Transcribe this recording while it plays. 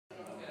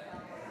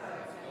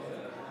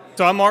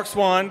So I'm Mark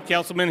Swan,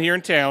 councilman here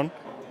in town.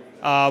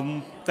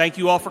 Thank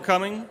you all for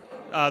coming.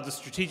 The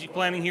strategic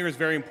planning here is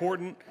very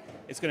important.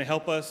 It's going to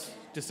help us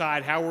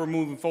decide how we're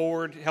moving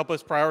forward, help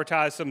us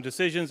prioritize some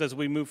decisions as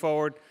we move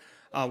forward.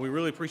 We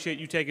really appreciate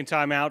you taking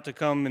time out to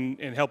come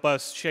and help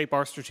us shape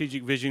our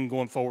strategic vision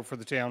going forward for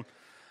the town.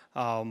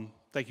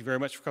 Thank you very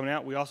much for coming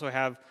out. We also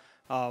have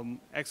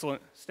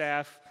excellent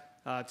staff,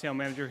 town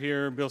manager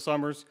here, Bill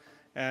Summers,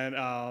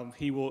 and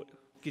he will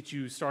get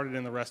you started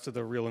in the rest of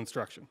the real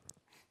instruction.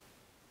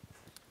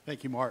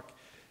 Thank you, Mark.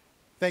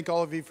 Thank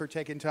all of you for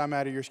taking time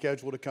out of your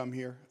schedule to come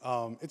here.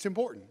 It's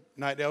important.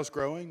 Knightdale's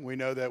growing. We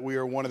know that we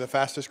are one of the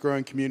fastest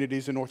growing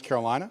communities in North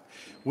Carolina.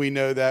 We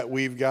know that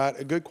we've got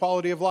a good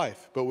quality of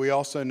life, but we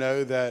also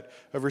know that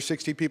over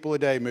 60 people a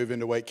day move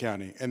into Wake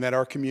County and that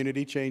our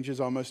community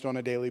changes almost on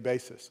a daily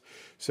basis.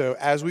 So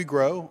as we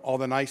grow, all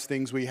the nice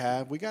things we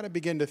have, we got to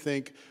begin to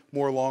think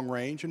more long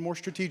range and more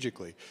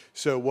strategically.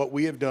 So what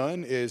we have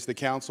done is the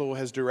council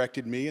has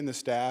directed me and the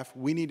staff,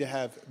 we need to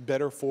have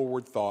better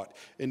forward thought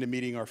into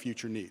meeting our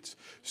future needs.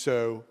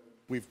 So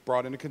we've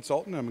brought in a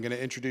consultant. I'm going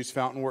to introduce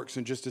Fountain Works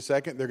in just a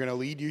second. They're going to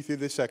lead you through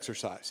this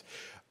exercise.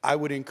 I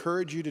would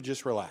encourage you to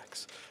just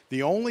relax.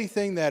 The only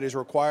thing that is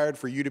required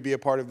for you to be a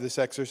part of this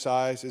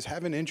exercise is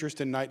have an interest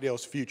in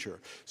Knightdale's future.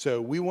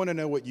 So we want to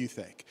know what you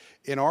think.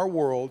 In our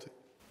world,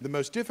 the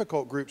most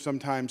difficult group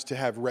sometimes to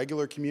have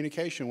regular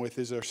communication with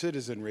is our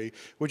citizenry,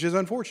 which is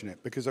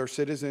unfortunate because our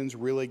citizens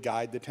really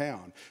guide the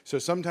town. So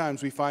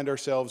sometimes we find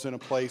ourselves in a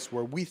place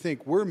where we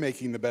think we're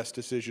making the best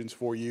decisions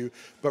for you,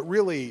 but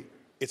really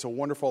it's a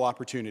wonderful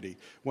opportunity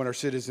when our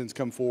citizens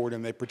come forward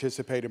and they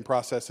participate in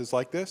processes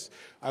like this.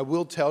 I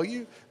will tell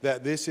you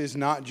that this is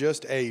not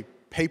just a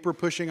paper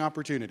pushing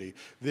opportunity.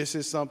 This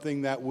is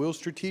something that will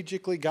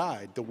strategically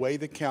guide the way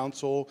the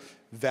council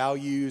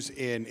values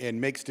and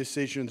makes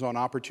decisions on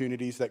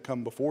opportunities that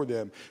come before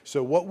them.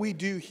 So what we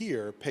do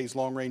here pays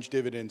long-range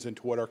dividends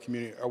into what our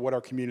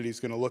community is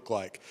going to look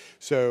like.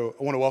 So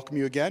I want to welcome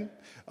you again.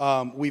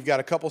 We've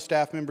got a couple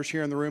staff members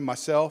here in the room.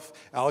 Myself,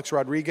 Alex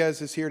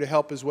Rodriguez is here to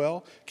help as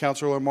well.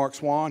 Councilor Mark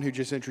Swan, who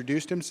just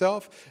introduced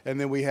himself. And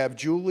then we have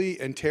Julie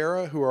and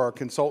Tara, who are our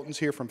consultants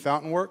here from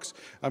Fountain Works.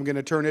 I'm going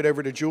to turn it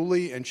over to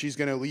Julie, and she's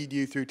going to lead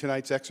you through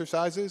tonight's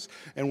exercises.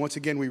 And once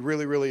again, we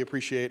really, really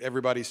appreciate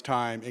everybody's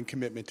time and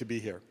commitment to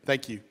be here.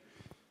 Thank you.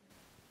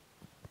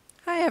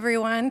 Hi,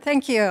 everyone.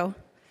 Thank you.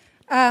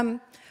 You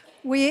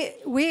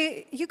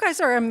guys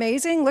are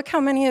amazing. Look how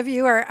many of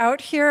you are out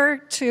here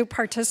to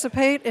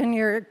participate in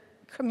your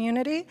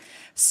community.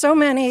 So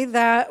many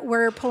that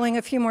we're pulling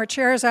a few more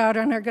chairs out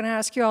and are going to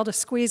ask you all to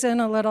squeeze in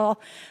a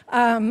little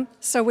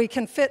so we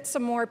can fit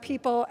some more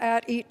people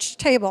at each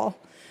table.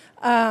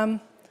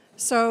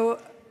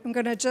 So I'm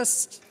going to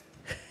just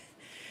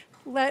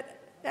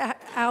let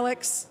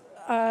Alex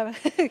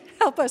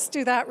help us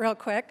do that real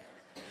quick.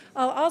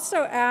 I'll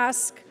also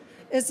ask,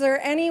 is there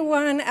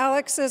anyone,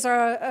 Alex is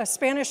a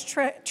Spanish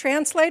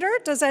translator.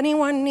 Does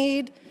anyone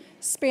need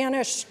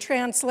Spanish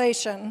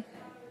translation?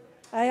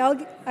 ¿Hay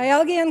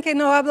alguien que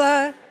no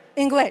habla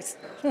inglés?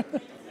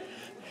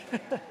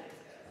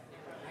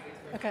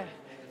 Okay.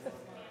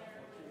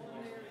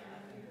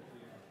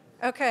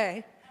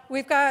 Okay,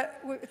 we've got,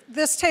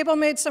 this table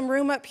made some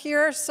room up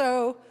here,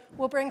 so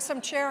we'll bring some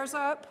chairs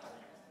up.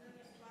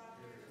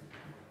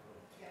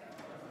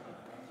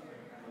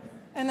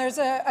 And there's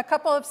a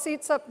couple of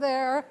seats up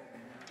there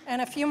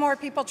and a few more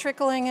people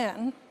trickling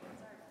in.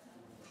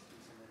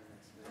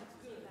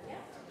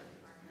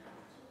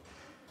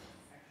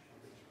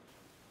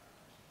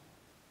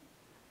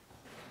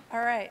 All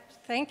right,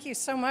 thank you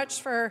so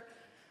much for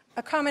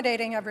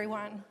accommodating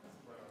everyone.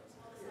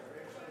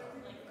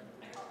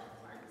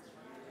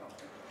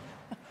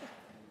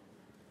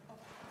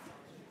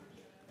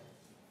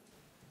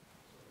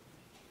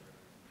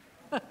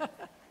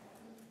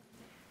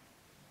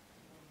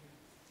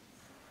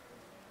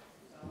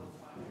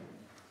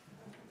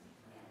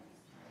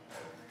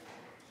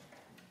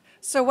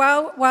 So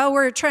while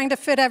we're trying to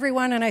fit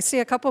everyone, and I see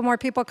a couple more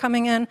people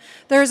coming in,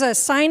 there's a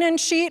sign-in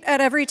sheet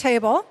at every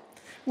table.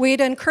 We'd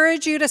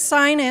encourage you to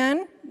sign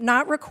in,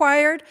 not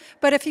required,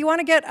 but if you want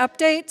to get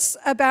updates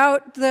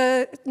about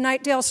the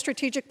Knightdale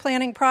strategic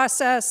planning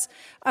process,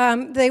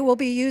 they will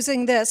be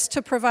using this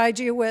to provide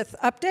you with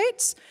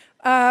updates.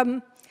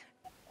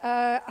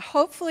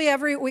 Hopefully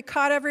we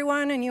caught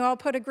everyone and you all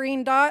put a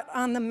green dot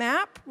on the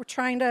map. We're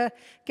trying to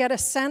get a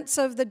sense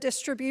of the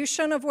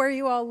distribution of where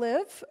you all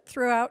live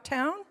throughout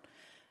town.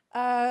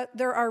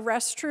 There are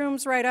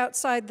restrooms right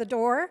outside the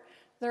door.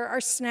 There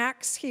are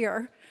snacks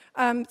here.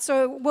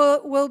 So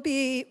we'll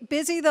be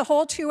busy the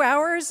whole 2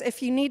 hours.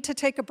 If you need to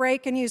take a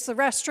break and use the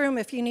restroom,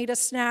 if you need a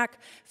snack,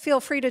 feel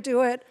free to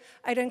do it.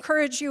 I'd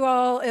encourage you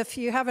all, if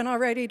you haven't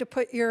already, to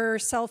put your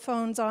cell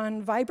phones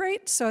on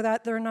vibrate so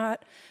that they're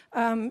not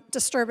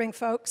disturbing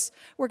folks.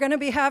 We're going to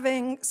be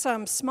having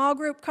some small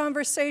group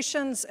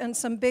conversations and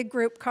some big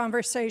group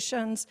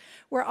conversations.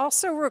 We're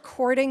also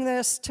recording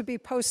this to be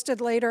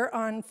posted later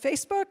on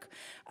Facebook.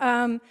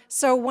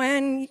 So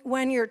when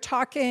you're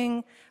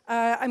talking,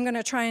 I'm going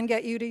to try and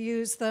get you to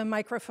use the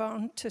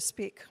microphone to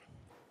speak.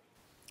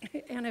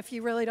 And if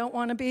you really don't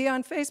want to be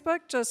on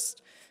Facebook,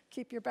 just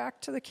keep your back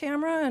to the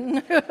camera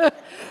and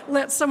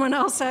let someone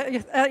else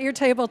at your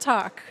table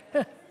talk.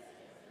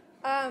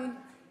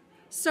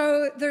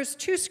 So there's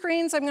 2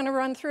 screens. I'm going to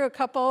run through a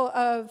couple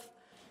of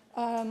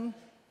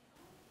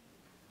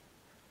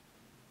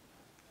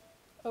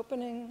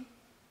opening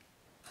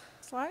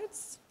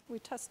slides. We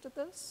tested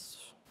this.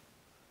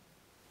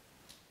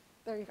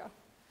 There you go.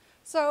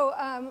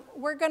 So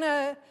we're going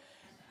to,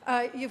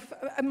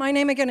 my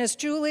name again is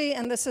Julie,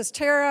 and this is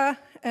Tara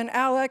and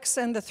Alex,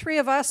 and the 3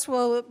 of us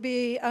will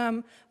be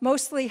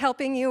mostly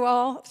helping you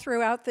all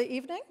throughout the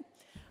evening.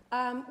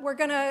 We're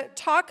going to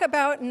talk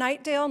about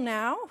Knightdale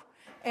now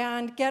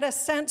and get a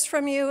sense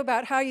from you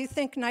about how you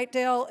think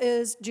Knightdale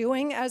is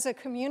doing as a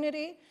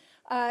community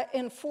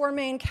in 4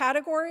 main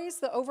categories: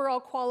 the overall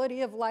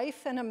quality of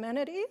life and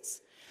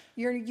amenities,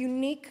 your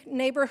unique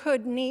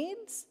neighborhood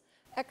needs,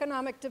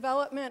 economic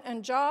development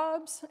and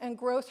jobs, and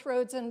growth,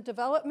 roads, and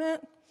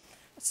development.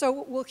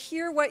 So we'll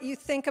hear what you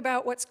think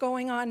about what's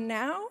going on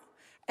now,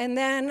 and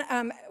then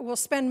we'll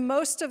spend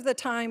most of the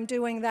time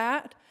doing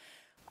that.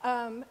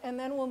 And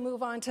then we'll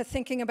move on to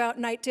thinking about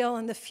Knightdale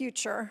in the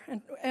future.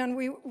 And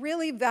we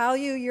really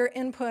value your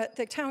input.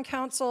 The town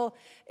council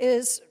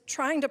is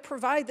trying to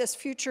provide this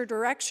future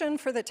direction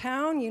for the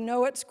town. You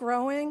know it's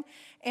growing,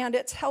 and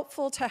it's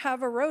helpful to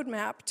have a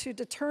roadmap to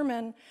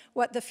determine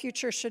what the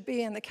future should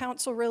be. And the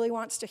council really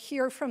wants to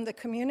hear from the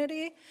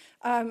community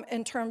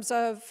in terms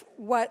of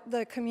what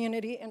the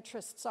community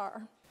interests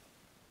are.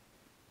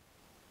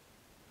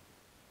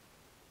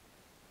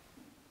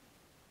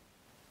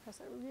 Is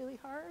that really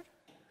hard?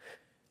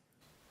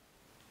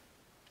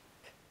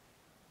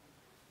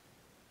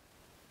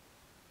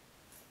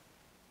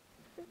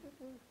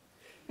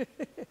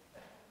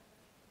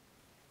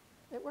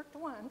 It worked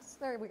once.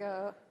 There we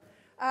go.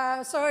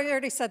 So I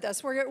already said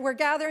this. We're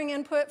gathering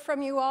input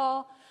from you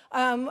all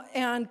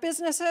and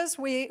businesses.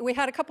 We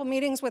had a couple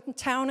meetings with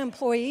town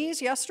employees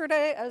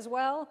yesterday as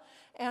well,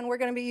 and we're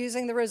going to be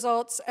using the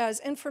results as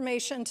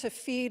information to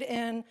feed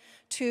in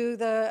to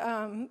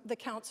the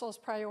council's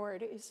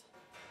priorities.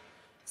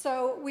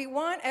 So we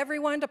want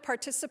everyone to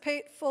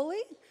participate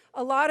fully.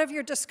 A lot of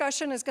your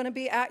discussion is going to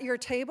be at your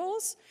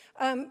tables.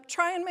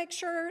 Try and make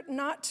sure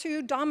not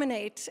to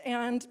dominate,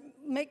 and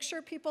make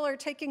sure people are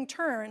taking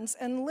turns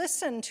and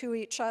listen to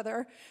each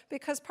other,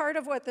 because part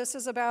of what this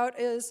is about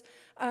is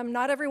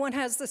not everyone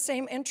has the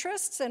same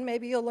interests, and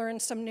maybe you'll learn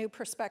some new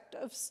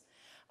perspectives.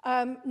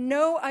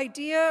 No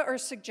idea or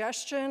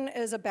suggestion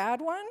is a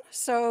bad one,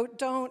 so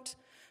don't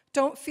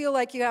feel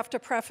like you have to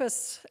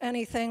preface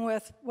anything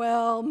with,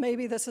 well,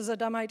 maybe this is a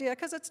dumb idea,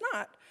 because it's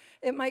not.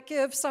 It might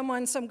give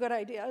someone some good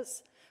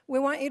ideas. We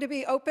want you to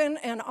be open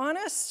and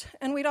honest,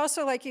 and we'd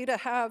also like you to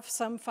have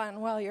some fun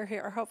while you're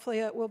here. Hopefully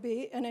it will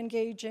be an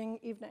engaging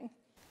evening.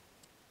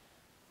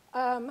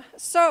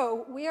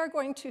 So we are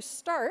going to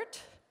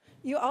start.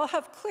 You all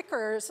have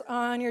clickers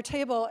on your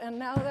table, and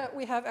now that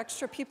we have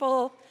extra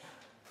people,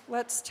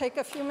 let's take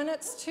a few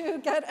minutes to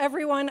get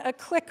everyone a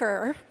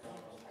clicker.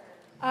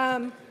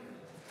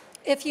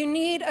 If you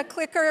need a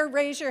clicker,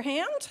 raise your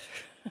hand.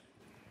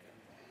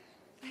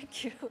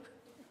 Thank you.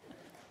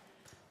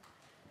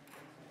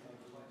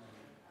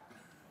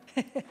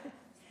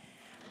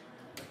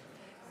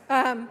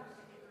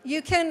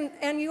 You can,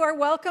 and you are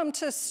welcome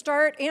to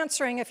start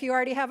answering if you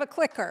already have a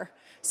clicker.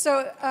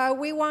 So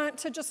we want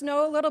to just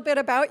know a little bit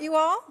about you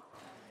all.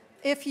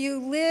 If you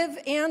live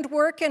and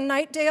work in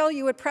Knightdale,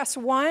 you would press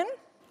 1.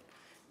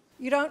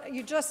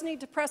 You just need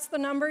to press the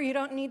number. You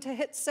don't need to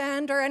hit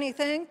send or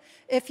anything.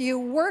 If you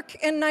work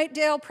in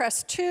Knightdale,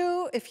 press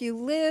 2. If you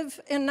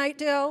live in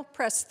Knightdale,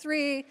 press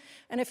 3.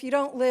 And if you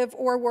don't live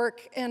or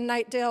work in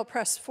Knightdale,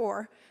 press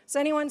 4. Does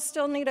anyone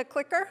still need a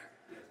clicker?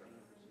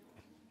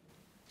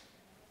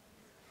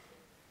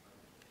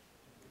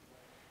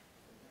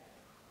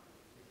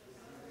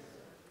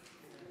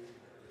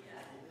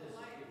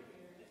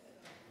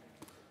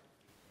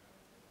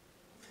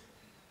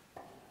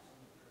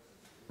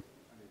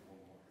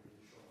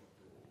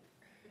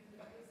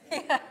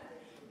 Yeah.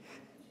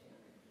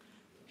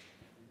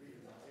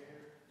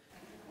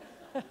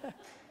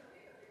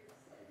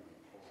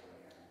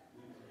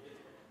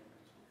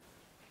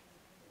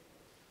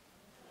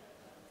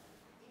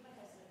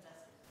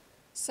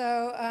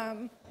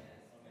 So,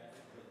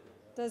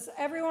 does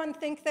everyone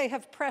think they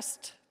have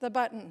pressed the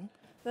button?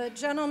 The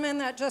gentleman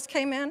that just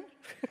came in,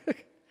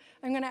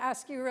 I'm going to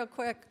ask you real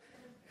quick.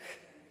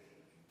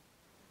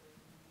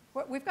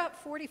 We've got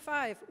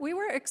 45. We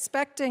were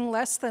expecting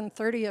less than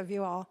 30 of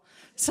you all.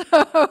 So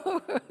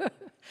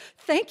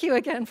thank you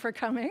again for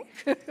coming.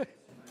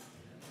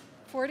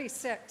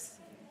 46.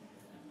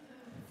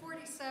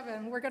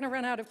 47. We're going to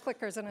run out of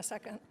clickers in a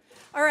second.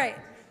 All right.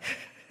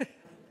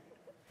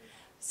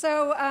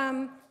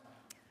 So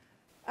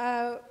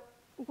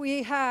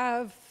we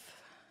have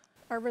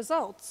our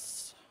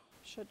results.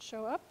 Should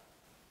show up.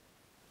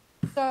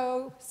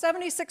 So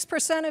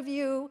 76% of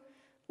you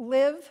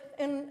live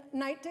in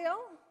Knightdale.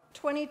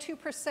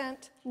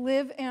 22%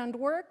 live and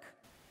work,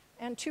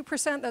 and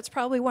 2%, that's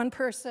probably one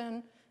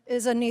person,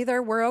 is a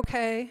neither. We're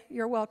okay.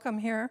 You're welcome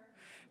here.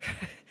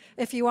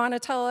 If you want to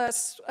tell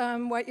us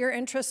what your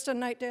interest in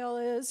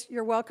Knightdale is,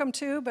 you're welcome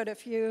to, but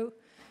if you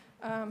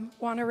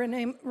want to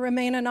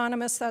remain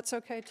anonymous, that's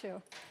okay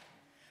too.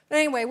 But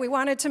anyway, we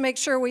wanted to make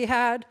sure we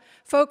had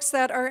folks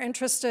that are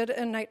interested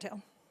in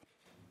Knightdale.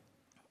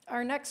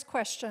 Our next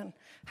question,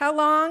 how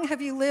long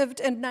have you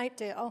lived in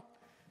Knightdale?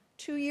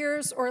 2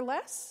 years or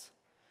less?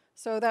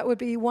 So that would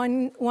be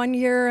one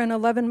year and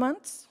 11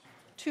 months.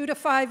 2 to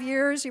 5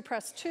 years, you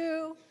press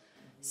 2.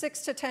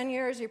 6 to 10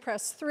 years, you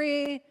press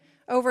 3.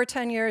 Over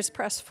 10 years,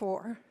 press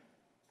 4.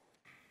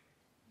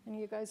 And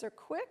you guys are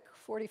quick.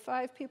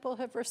 45 people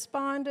have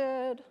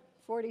responded.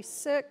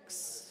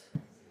 46.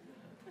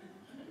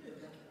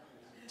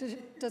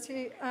 Does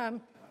he?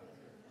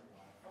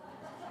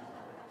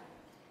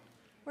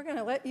 We're going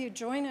to let you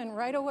join in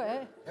right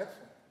away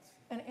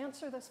and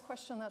answer this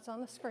question that's on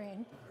the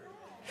screen.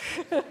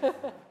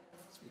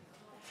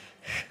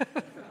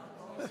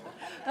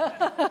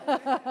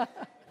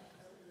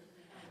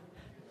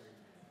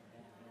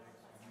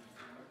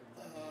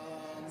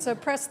 So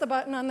press the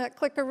button on that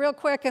clicker real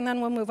quick, and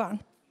then we'll move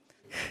on.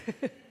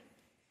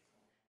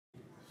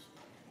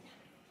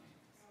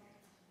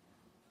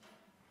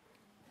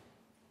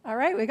 All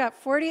right, we got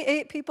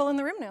 48 people in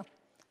the room now.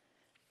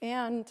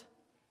 And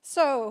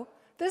so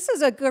this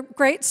is a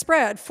great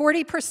spread.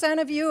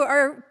 40% of you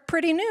are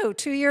pretty new,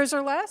 2 years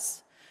or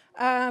less.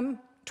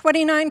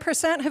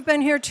 29% have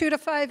been here 2 to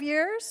 5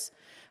 years.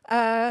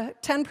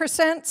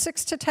 10%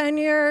 6 to 10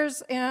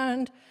 years,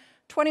 and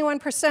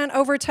 21%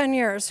 over 10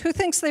 years. Who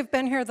thinks they've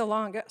been here the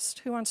longest?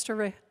 Who wants to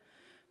raise?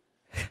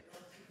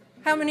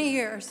 How many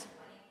years?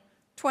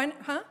 20,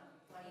 huh?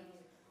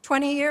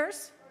 20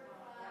 years?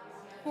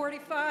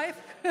 45?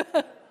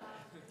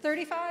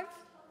 35?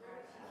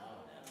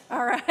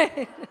 All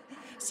right.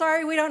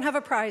 Sorry, we don't have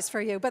a prize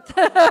for you, but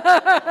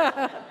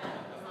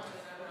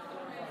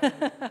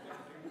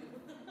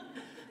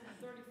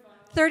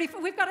 30,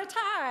 we've got a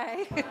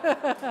tie.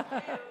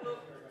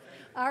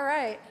 All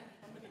right.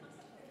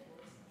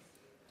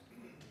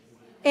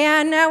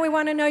 And now we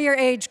want to know your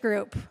age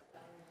group.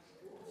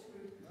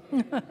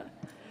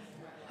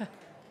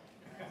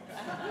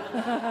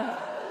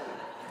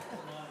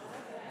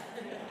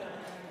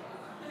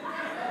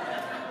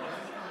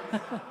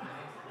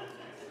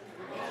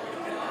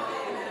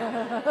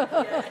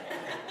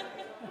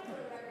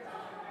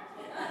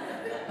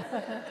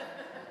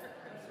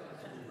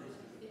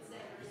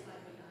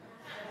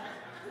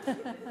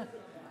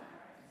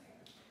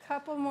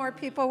 Couple more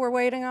people we're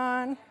waiting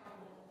on.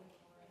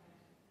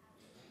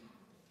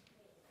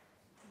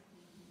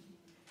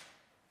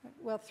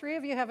 Well, 3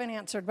 of you haven't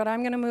answered, but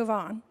I'm going to move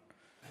on.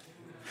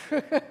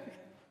 If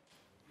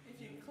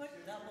you click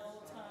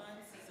double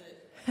times,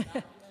 is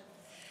it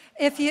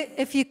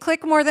If you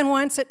click more than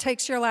once, it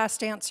takes your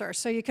last answer.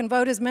 So you can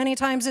vote as many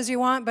times as you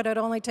want, but it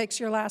only takes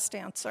your last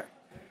answer.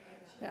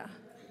 Yeah.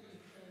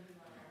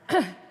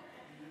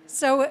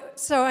 So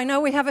I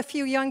know we have a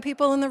few young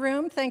people in the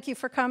room. Thank you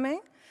for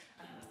coming.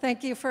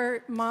 Thank you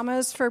for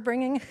mamas for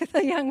bringing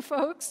the young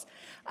folks.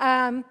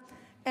 And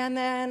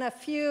then a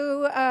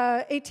few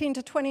 18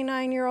 to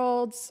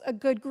 29-year-olds, a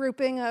good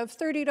grouping of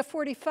 30 to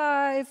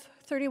 45,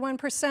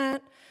 31%,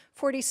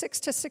 46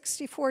 to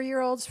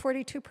 64-year-olds,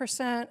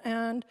 42%,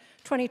 and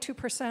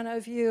 22%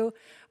 of you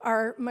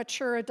are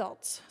mature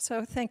adults.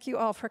 So thank you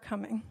all for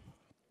coming.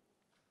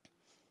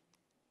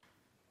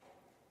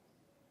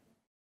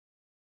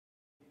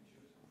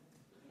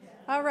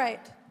 All right.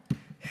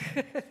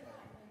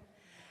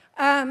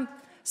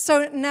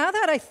 So now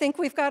that I think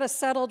we've got a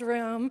settled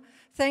room,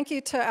 thank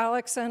you to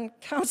Alex and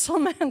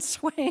Councilman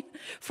Swain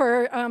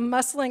for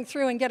muscling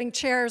through and getting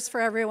chairs for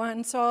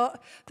everyone. So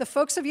the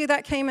folks of you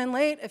that came in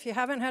late, if you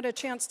haven't had a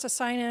chance to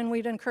sign in,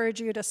 we'd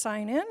encourage you to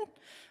sign in.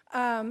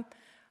 And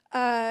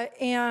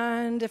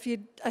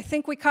I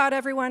think we caught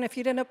everyone. If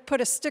you didn't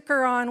put a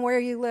sticker on where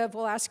you live,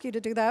 we'll ask you to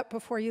do that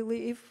before you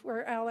leave,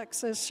 where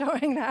Alex is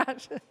showing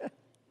that.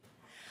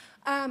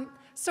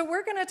 So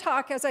we're going to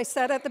talk, as I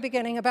said at the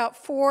beginning, about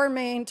 4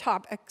 main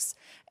topics.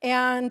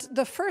 And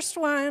the first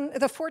one,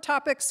 the 4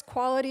 topics,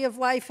 quality of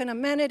life and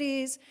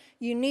amenities,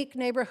 unique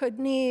neighborhood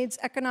needs,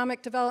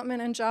 economic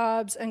development and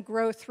jobs, and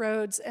growth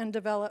roads and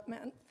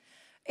development.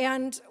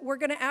 And we're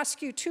going to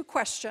ask you 2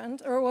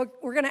 questions, or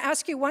we're going to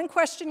ask you 1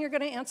 question you're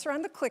going to answer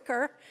on the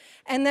clicker,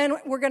 and then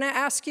we're going to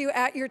ask you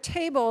at your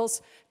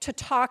tables to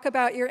talk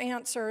about your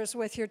answers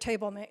with your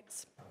table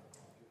mates.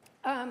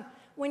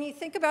 When you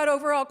think about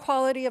overall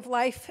quality of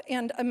life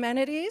and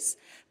amenities,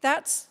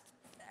 that's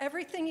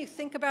everything you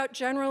think about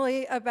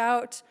generally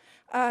about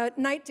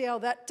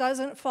Knightdale that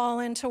doesn't fall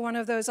into one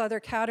of those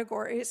other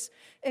categories.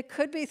 It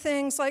could be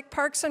things like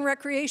parks and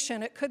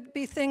recreation. It could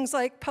be things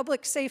like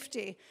public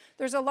safety.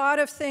 There's a lot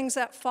of things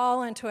that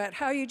fall into it,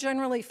 how you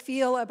generally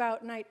feel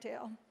about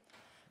Knightdale.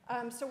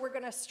 So we're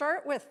going to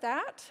start with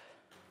that.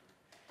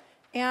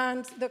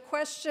 And the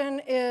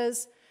question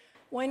is,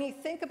 when you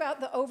think about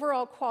the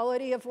overall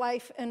quality of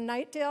life in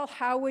Knightdale,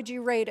 how would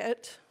you rate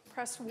it?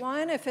 Press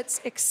 1 if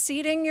it's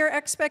exceeding your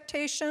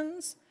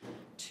expectations,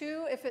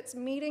 2 if it's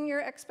meeting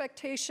your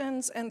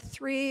expectations, and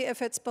 3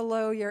 if it's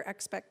below your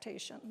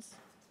expectations.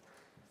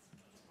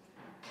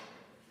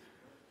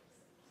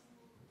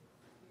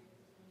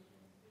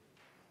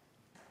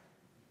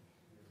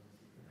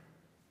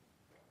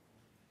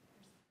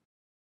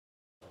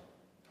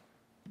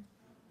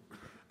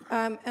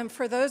 And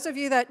for those of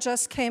you that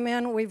just came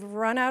in, we've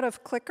run out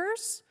of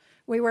clickers.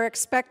 We were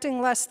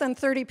expecting less than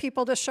 30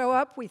 people to show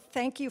up. We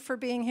thank you for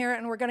being here,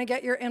 and we're going to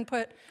get your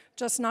input,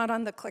 just not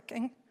on the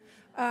clicking.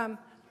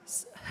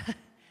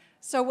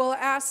 So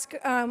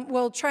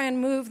we'll try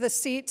and move the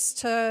seats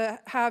to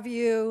have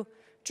you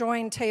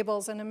join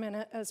tables in a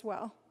minute as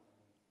well.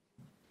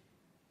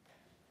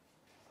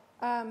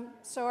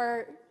 So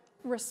our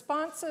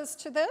responses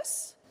to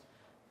this: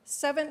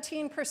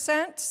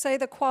 17% say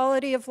the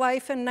quality of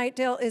life in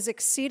Knightdale is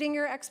exceeding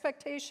your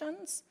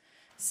expectations.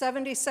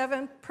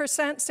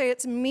 77% say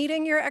it's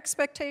meeting your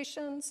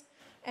expectations.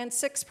 And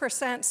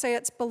 6% say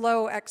it's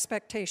below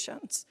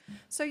expectations.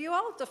 So you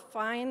all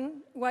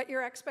define what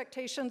your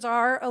expectations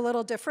are a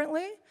little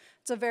differently.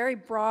 It's a very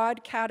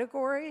broad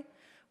category.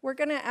 We're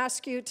going to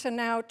ask you to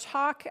now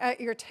talk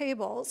at your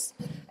tables.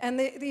 And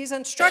these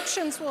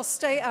instructions will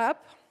stay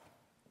up.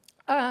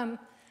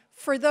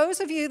 For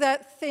those of you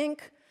that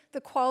think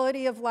the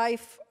quality of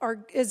life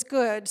is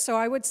good, so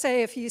I would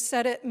say if you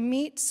said it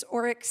meets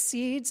or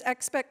exceeds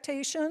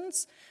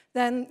expectations,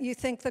 then you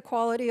think the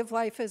quality of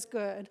life is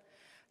good.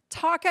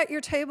 Talk at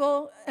your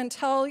table and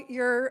tell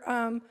your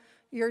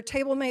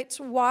table mates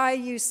why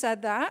you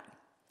said that.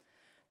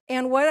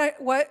 And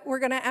what we're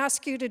going to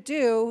ask you to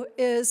do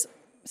is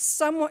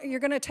you're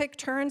going to take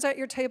turns at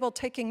your table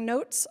taking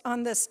notes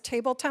on this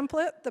table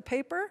template, the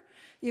paper.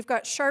 You've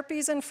got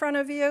Sharpies in front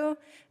of you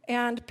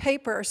and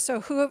paper.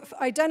 So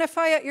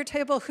identify at your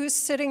table who's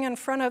sitting in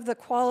front of the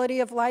quality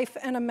of life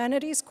and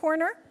amenities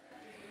corner.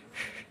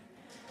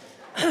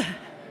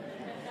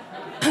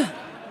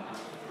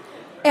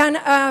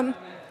 And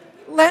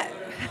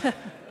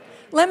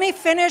let me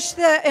finish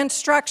the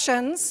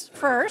instructions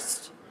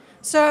first.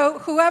 So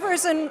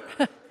whoever's in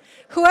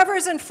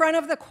front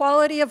of the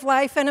quality of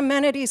life and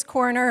amenities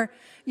corner,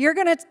 you're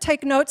going to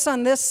take notes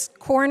on this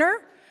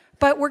corner,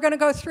 but we're going to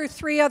go through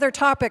 3 other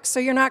topics, so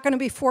you're not going to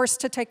be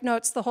forced to take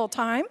notes the whole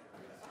time.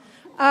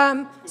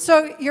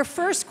 So your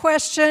first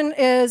question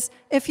is,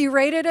 if you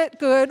rated it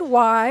good,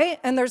 why?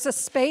 And there's a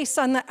space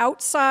on the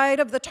outside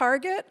of the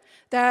target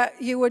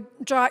that you would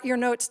jot your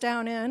notes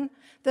down in.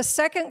 The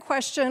second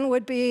question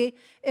would be,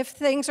 if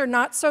things are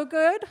not so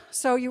good,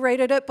 so you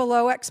rated it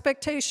below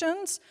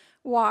expectations,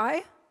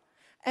 why?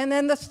 And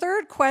then the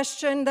third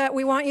question that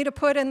we want you to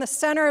put in the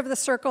center of the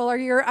circle are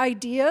your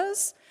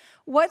ideas.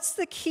 What's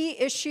the key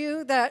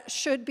issue that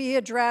should be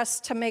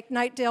addressed to make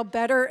Knightdale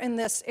better in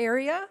this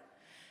area?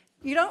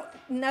 You don't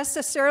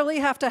necessarily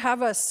have to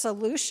have a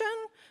solution,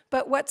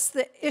 but what's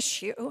the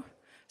issue?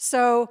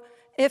 So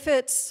if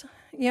it's,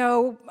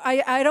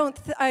 I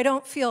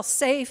don't feel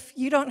safe,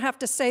 you don't have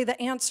to say the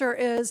answer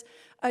is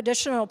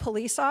additional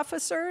police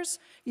officers.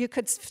 You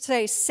could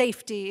say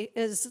safety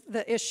is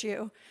the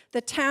issue.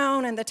 The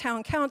town and the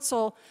town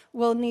council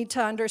will need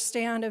to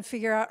understand and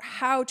figure out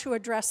how to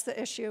address the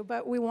issue,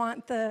 but we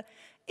want the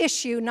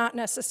issue, not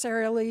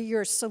necessarily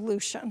your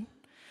solution.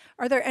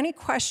 Are there any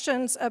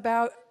questions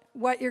about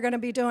what you're going to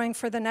be doing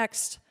for the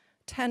next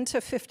 10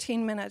 to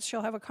 15 minutes?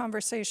 You'll have a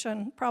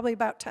conversation, probably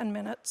about 10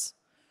 minutes.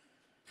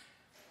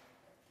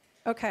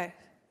 Okay,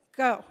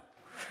 go.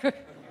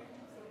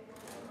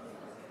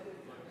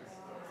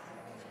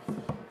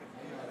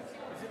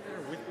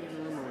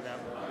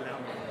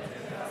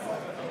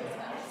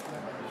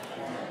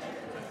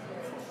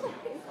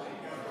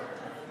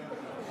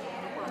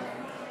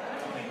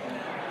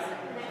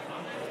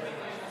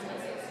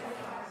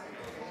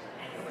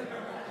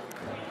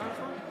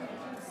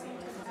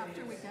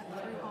 After we get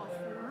through all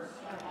 4,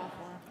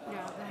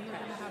 yeah, then you're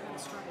going to have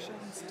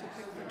instructions to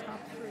pick the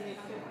top 3.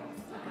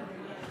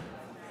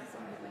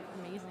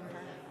 Amazing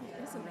part.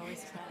 This is really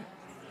sad.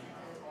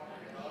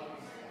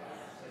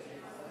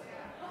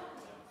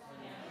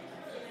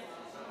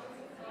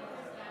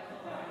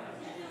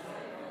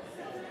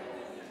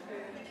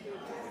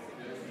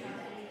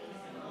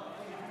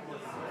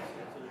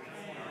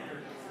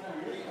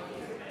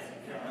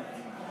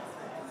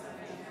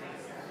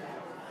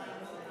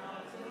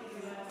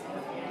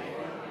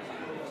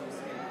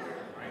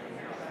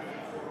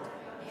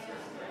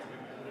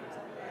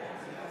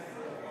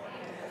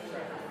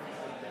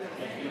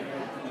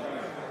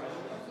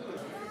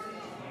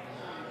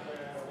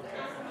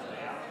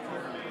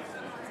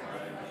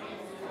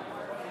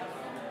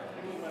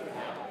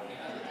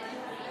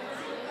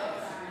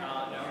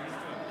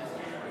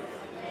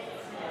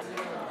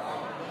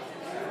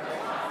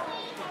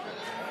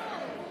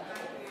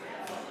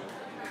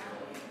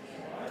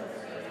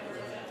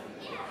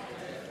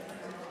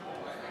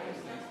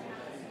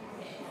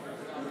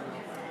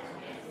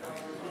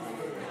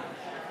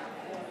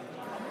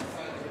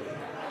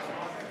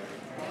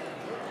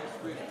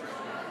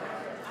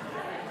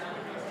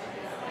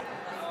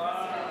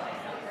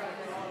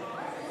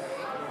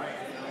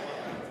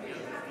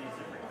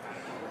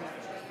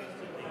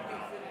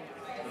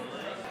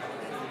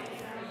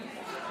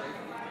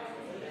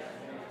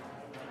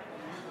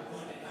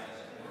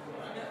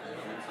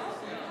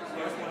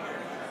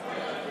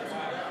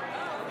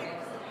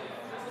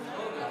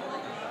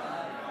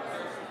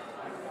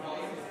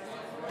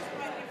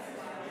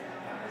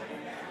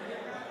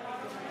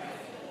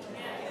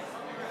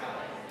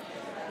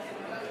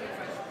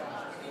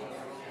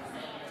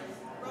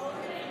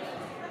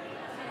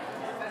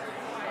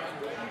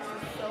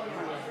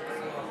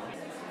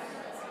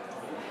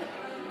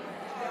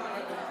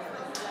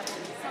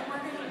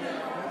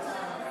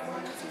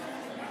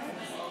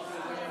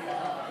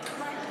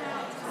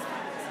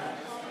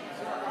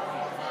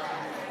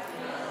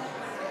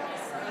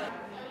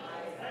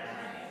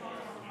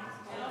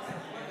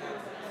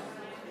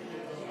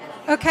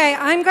 Okay,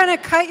 I'm going to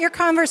cut your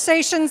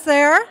conversations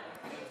there.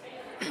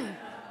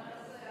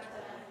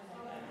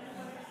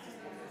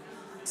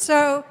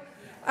 So,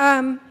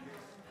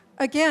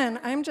 again,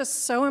 I'm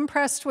just so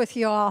impressed with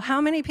you all. How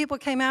many people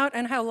came out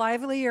and how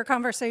lively your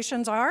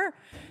conversations are?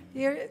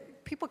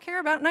 People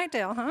care about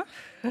Knightdale,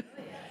 huh?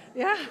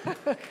 Yeah.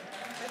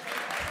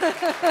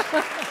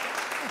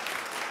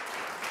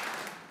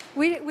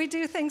 We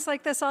do things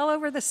like this all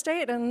over the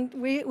state, and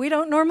we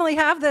don't normally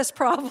have this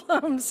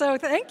problem, so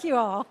thank you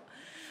all.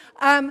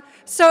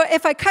 So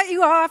if I cut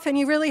you off and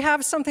you really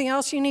have something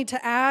else you need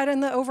to add in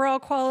the overall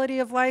quality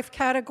of life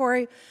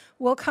category,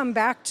 we'll come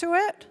back to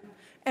it.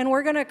 And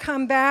we're going to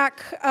come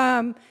back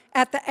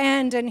at the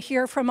end and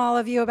hear from all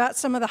of you about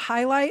some of the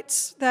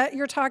highlights that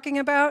you're talking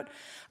about.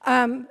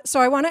 So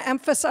I want to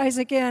emphasize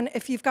again,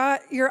 if you've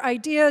got your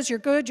ideas, your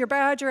good, your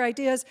bad, your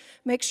ideas,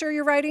 make sure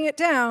you're writing it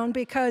down,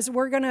 because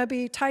we're going to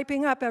be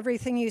typing up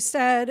everything you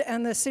said,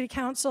 and the city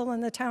council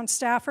and the town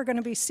staff are going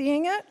to be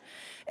seeing it.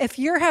 If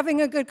you're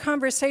having a good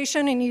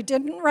conversation and you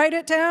didn't write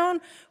it down,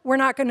 we're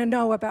not going to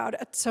know about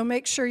it. So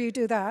make sure you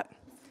do that.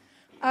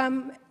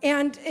 And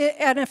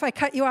if I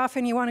cut you off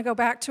and you want to go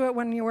back to it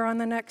when you were on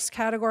the next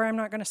category, I'm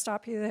not going to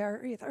stop you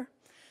there either.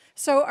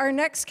 So our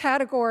next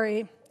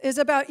category is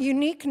about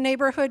unique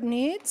neighborhood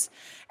needs.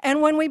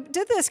 And when we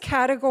did this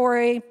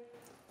category,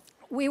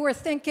 we were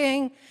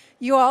thinking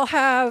you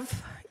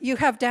have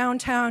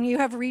downtown, you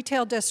have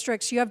retail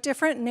districts, you have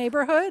different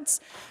neighborhoods.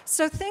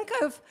 So think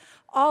of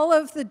all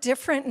of the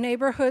different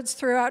neighborhoods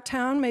throughout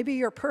town, maybe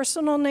your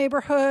personal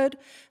neighborhood,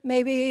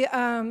 maybe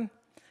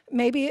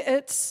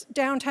it's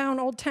downtown,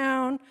 Old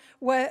Town,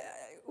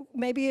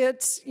 maybe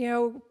it's,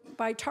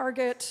 by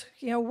Target,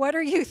 what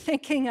are you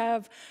thinking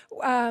of?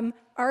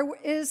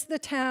 Is the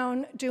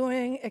town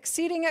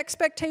exceeding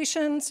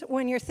expectations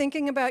when you're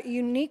thinking about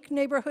unique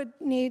neighborhood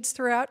needs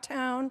throughout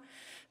town?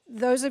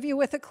 Those of you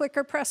with a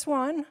clicker, press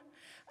 1.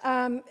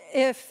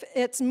 If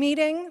it's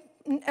meeting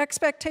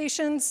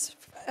expectations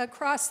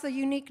across the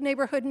unique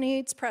neighborhood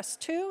needs, press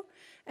 2.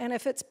 And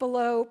if it's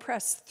below,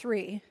 press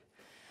 3.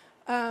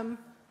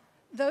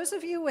 Those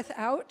of you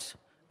without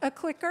a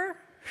clicker,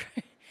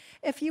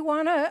 if you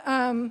want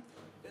to,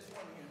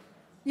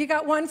 you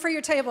got one for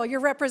your table,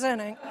 you're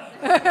representing.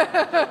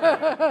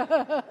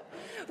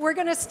 We're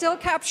going to still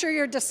capture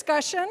your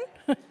discussion.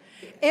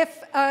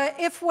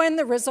 If when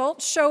the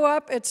results show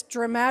up, it's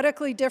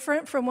dramatically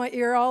different from what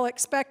you're all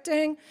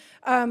expecting,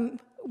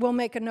 we'll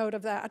make a note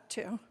of that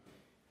too.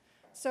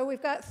 So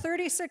we've got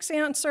 36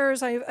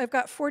 answers. I've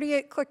got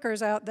 48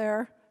 clickers out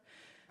there.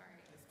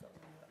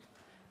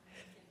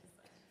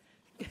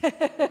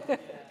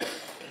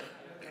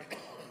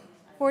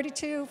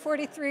 42,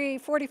 43,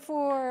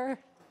 44, a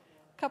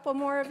couple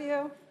more of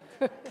you.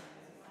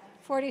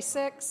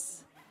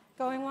 46,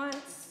 going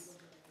once,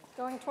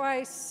 going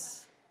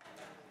twice.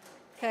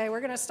 Okay, we're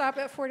going to stop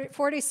at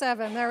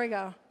 47, there we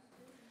go.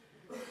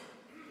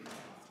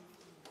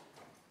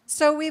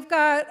 So we've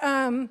got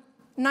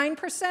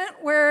 9%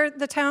 where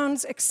the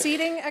town's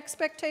exceeding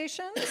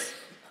expectations,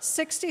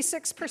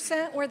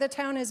 66% where the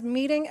town is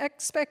meeting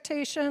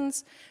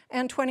expectations,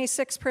 and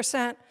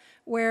 26%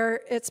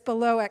 where it's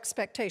below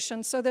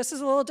expectations. So this is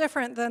a little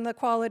different than the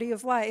quality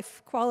of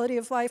life. Quality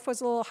of life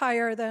was a little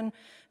higher than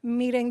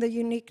meeting the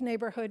unique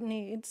neighborhood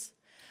needs.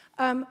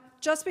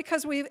 Just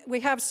because we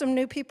have some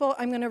new people,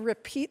 I'm going to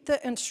repeat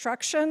the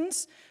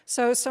instructions.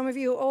 So some of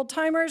you old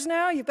timers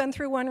now, you've been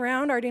through one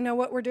round, already know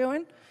what we're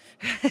doing.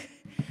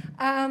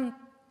 And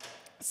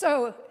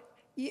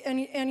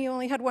you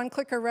only had one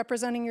clicker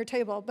representing your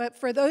table. But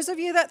for those of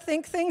you that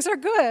think things are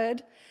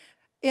good,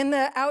 in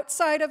the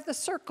outside of the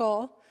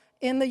circle,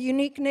 in the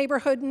unique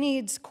neighborhood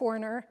needs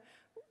corner,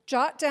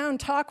 jot down,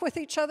 talk with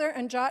each other,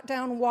 and jot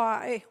down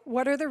why.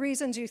 What are the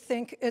reasons you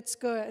think it's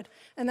good?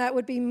 And that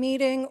would be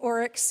meeting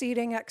or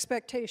exceeding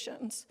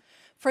expectations.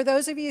 For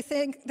those of you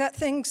think that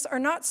things are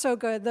not so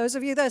good, those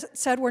of you that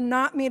said we're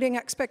not meeting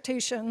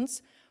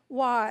expectations,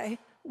 why?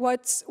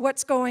 What's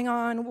going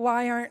on?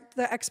 Why aren't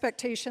the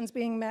expectations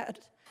being met?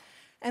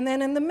 And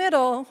then in the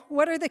middle,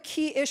 what are the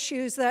key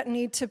issues that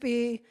need to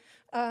be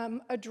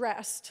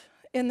addressed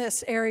in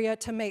this area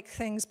to make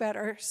things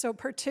better? So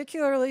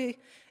particularly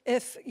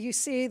if you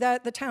see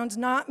that the town's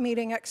not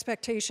meeting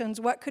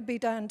expectations, what could be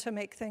done to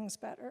make things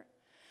better?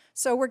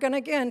 So we're going to,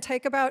 again,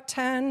 take about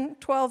 10,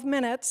 12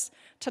 minutes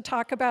to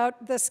talk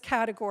about this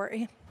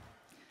category.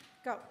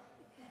 Go.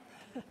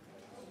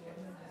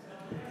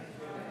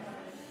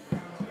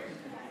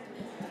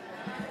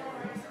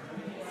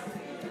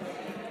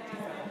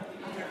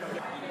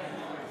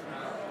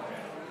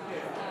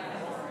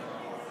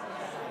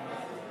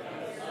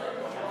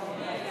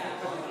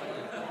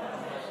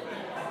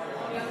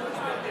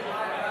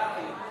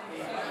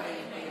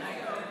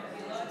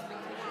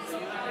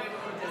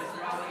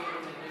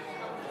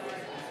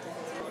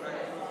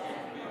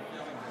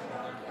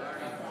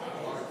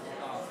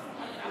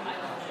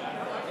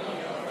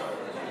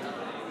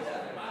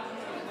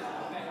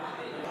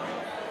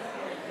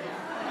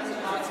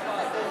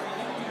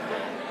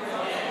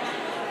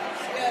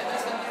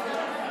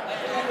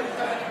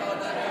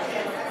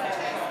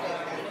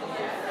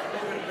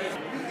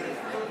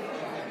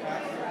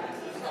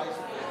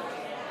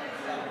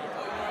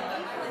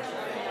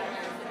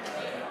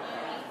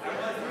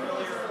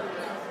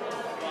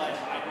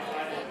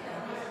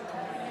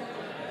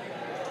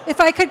 If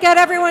I could get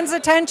everyone's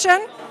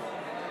attention.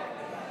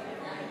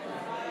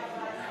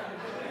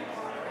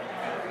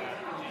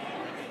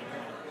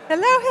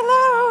 Hello,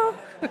 hello.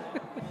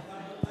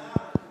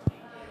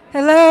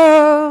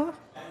 Hello.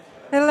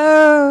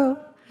 Hello.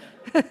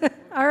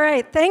 All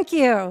right, thank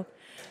you.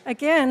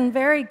 Again,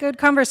 very good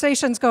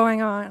conversations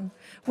going on.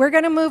 We're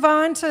going to move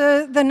on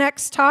to the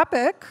next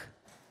topic.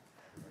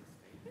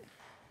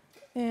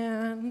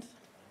 And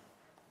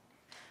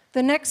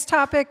the next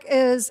topic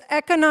is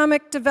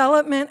economic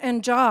development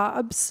and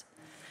jobs.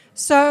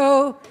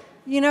 So,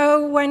 you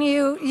know, when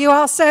you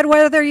all said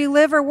whether you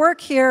live or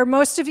work here,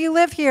 most of you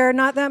live here,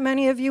 not that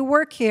many of you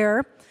work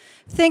here.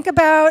 Think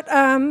about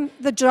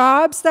the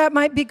jobs that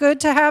might be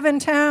good to have in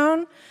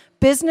town,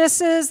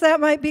 businesses that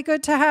might be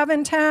good to have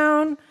in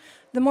town.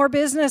 The more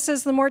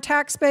businesses, the more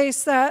tax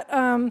base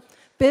that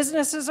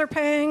businesses are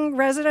paying,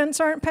 residents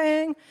aren't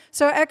paying.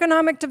 So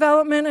economic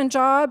development and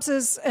jobs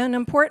is an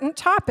important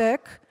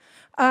topic.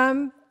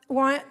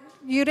 Want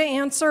you to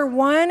answer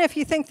 1, if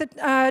you think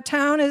the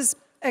town is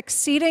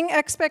exceeding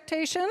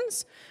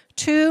expectations,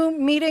 2,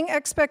 meeting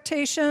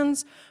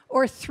expectations,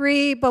 or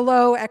 3,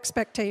 below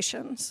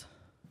expectations.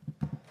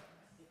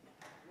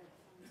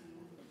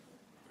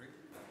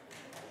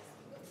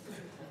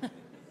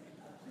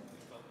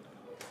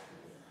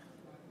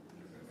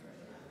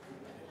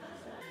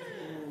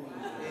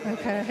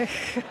 Okay.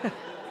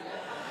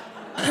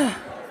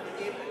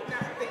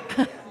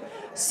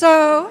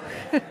 So,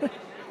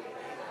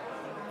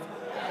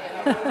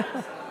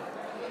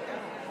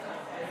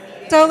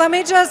 so let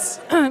me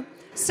just,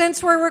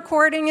 since we're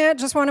recording it,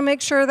 just want to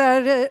make sure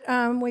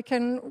that we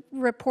can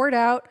report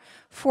out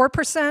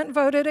 4%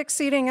 voted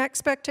exceeding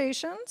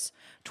expectations,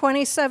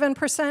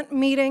 27%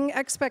 meeting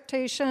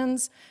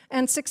expectations,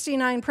 and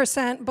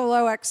 69%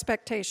 below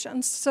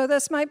expectations. So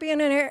this might be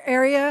an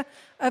area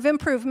of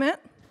improvement.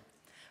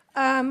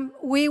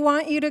 We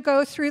want you to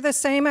go through the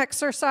same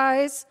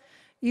exercise.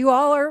 You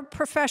all are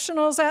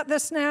professionals at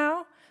this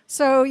now,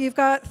 so you've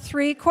got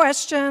 3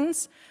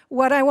 questions.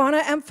 What I want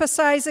to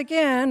emphasize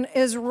again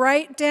is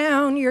write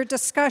down your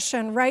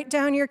discussion, write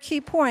down your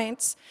key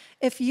points.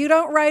 If you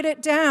don't write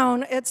it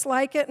down, it's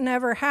like it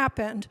never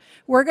happened.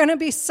 We're going to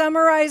be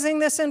summarizing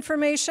this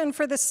information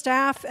for the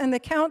staff and the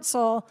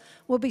council.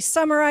 We'll be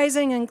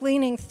summarizing and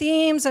gleaning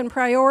themes and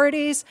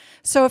priorities.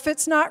 So if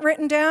it's not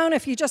written down,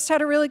 if you just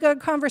had a really good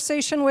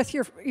conversation with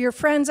your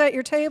friends at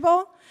your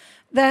table,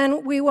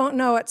 then we won't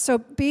know it. So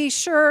be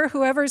sure,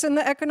 whoever's in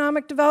the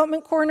economic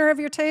development corner of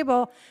your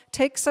table,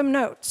 take some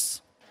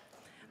notes.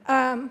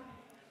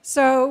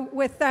 So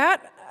with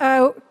that,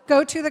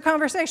 go to the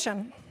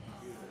conversation.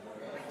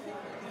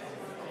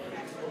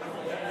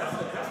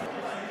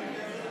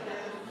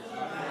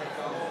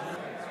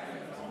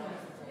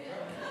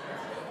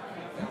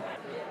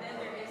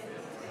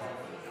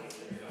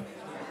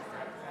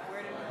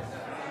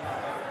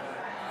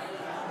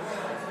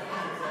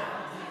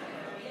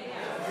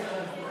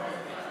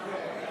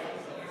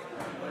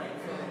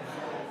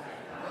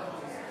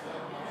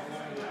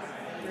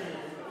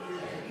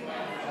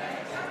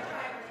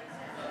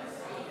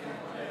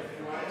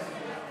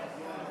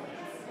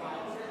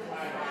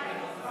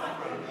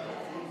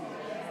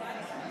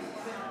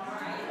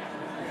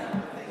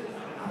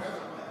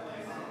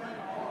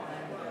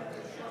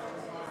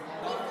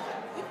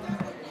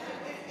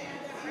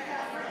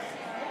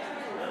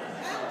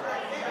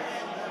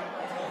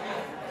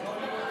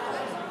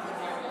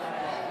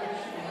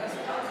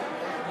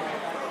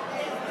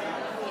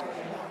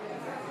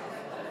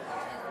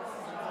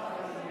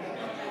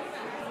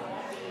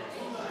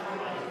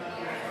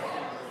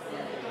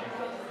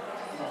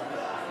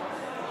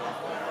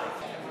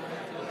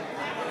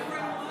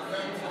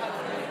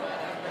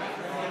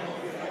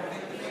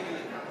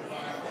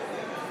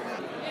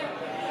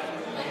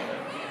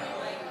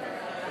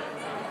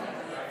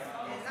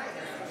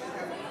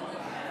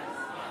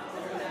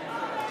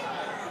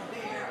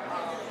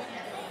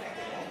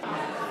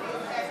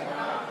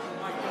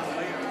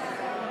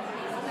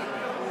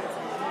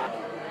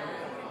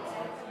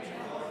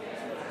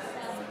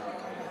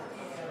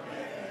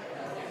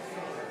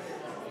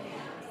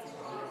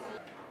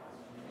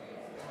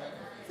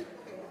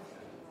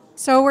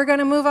 So we're going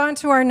to move on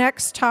to our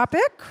next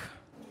topic,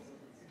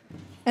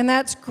 and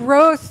that's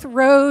growth,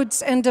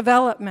 roads, and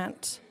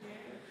development.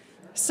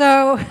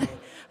 So I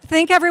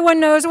think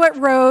everyone knows what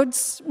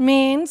roads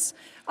means,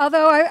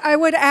 although I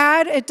would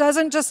add it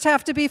doesn't just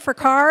have to be for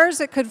cars,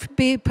 it could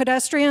be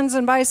pedestrians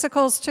and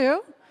bicycles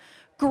too.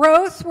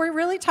 Growth, we're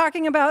really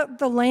talking about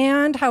the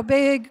land, how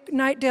big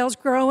Knightdale's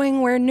growing,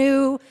 where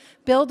new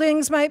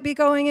buildings might be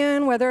going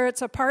in, whether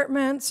it's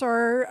apartments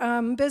or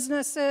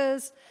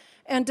businesses.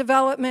 And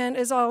development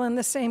is all in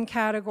the same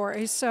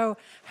category. So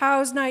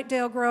how's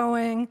Knightdale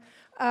growing?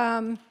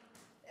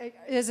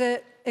 Is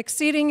it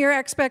exceeding your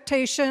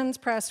expectations?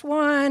 Press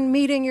 1.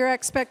 Meeting your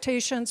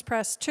expectations?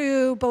 Press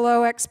 2.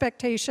 Below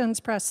expectations?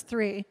 Press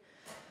 3.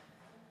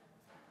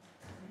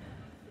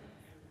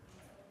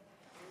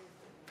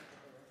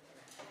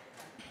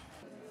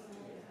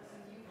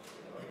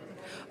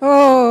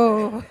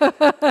 Oh.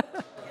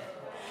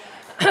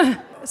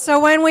 So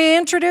when we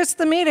introduced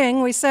the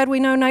meeting, we said we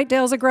know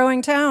Knightdale's a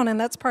growing town, and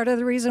that's part of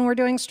the reason we're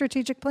doing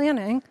strategic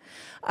planning.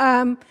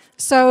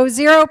 So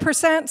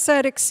 0%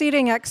 said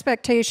exceeding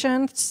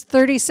expectations,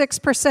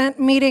 36%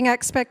 meeting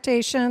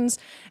expectations,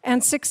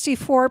 and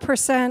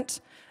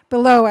 64%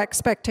 below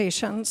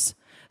expectations.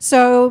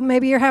 So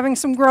maybe you're having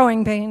some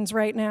growing pains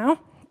right now.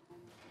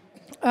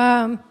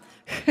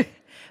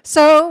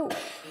 So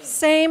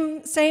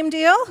same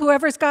deal.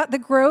 Whoever's got the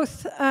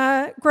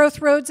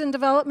growth roads and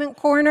development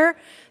corner,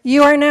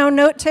 you are now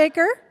note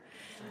taker.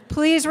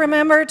 Please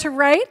remember to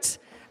write.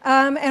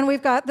 And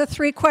we've got the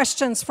 3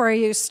 questions for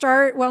you.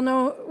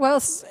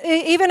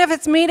 Even if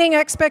it's meeting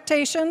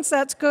expectations,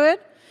 that's good.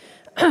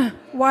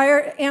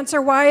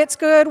 Answer why it's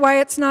good, why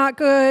it's not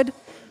good,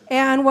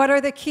 and what are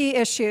the key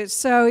issues.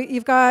 So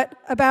you've got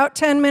about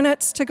 10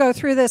 minutes to go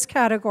through this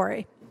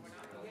category.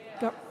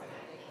 Go.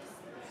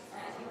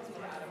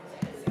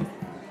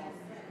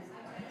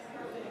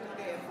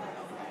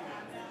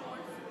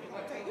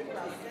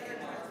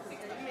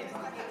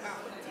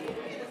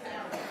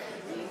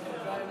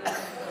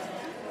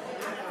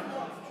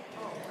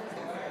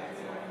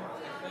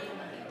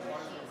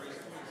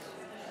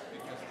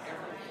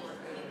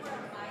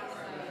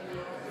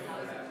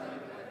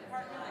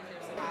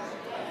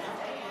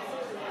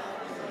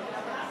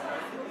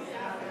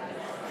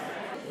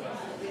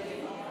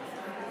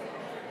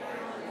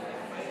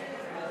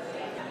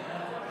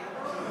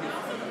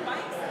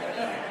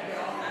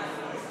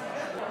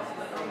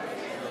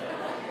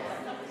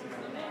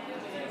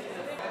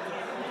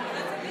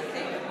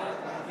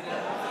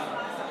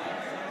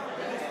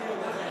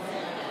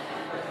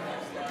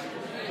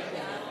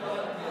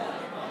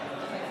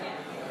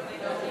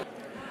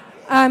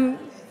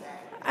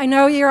 I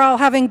know you're all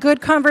having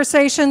good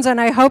conversations, and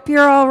I hope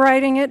you're all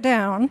writing it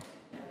down.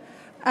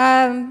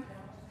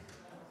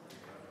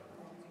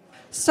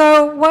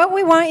 So what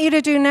we want you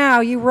to do now,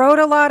 you wrote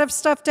a lot of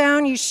stuff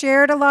down, you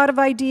shared a lot of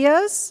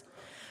ideas.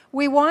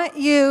 We want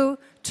you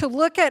to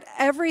look at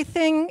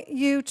everything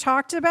you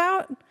talked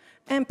about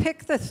and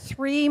pick the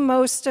 3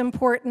 most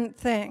important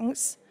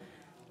things.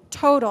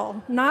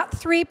 Total, not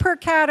 3 per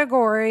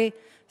category,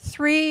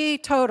 3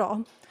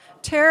 total.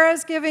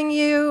 Tara's giving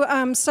you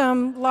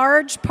some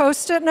large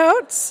Post-it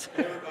notes.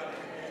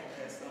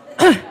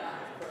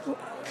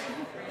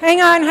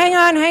 Hang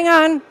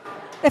on.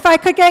 If I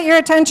could get your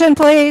attention,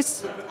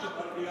 please.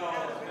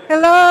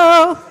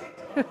 Hello?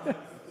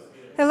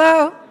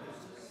 Hello?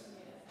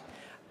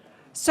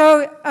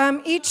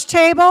 So each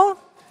table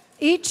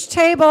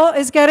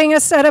is getting a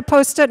set of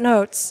Post-it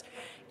notes.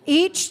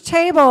 Each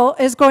table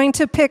is going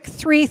to pick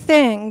 3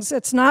 things.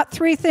 It's not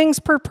 3 things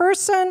per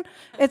person.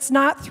 It's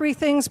not 3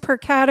 things per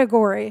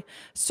category.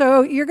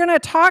 So you're going to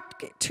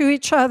talk to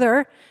each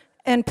other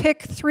and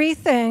pick 3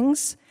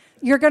 things.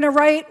 You're going to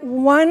write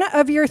one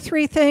of your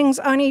 3 things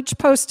on each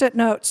Post-it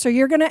note. So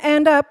you're going to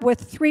end up with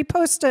 3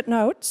 Post-it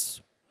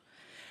notes.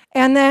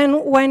 And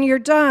then when you're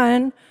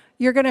done,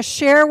 you're going to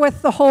share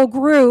with the whole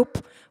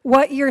group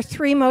what your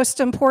 3 most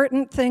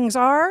important things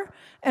are,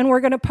 and we're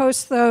going to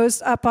post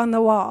those up on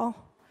the wall.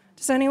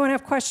 Does anyone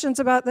have questions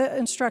about the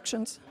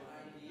instructions?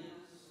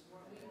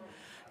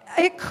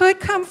 It could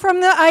come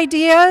from the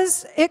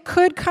ideas. It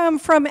could come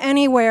from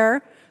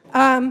anywhere.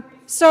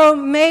 So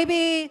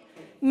maybe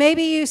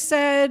you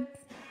said,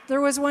 there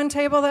was one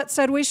table that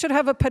said we should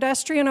have a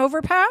pedestrian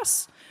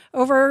overpass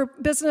over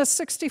Business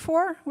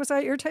 64. Was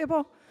that your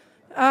table?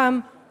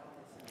 And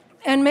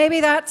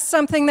maybe that's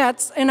something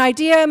that's an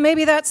idea.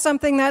 Maybe that's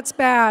something that's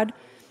bad.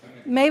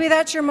 Maybe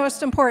that's your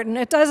most important.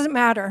 It doesn't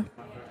matter.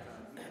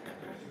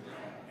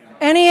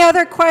 Any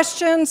other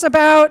questions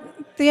about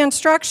the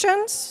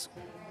instructions?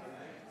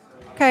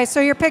 Okay, so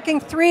you're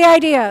picking 3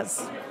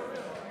 ideas.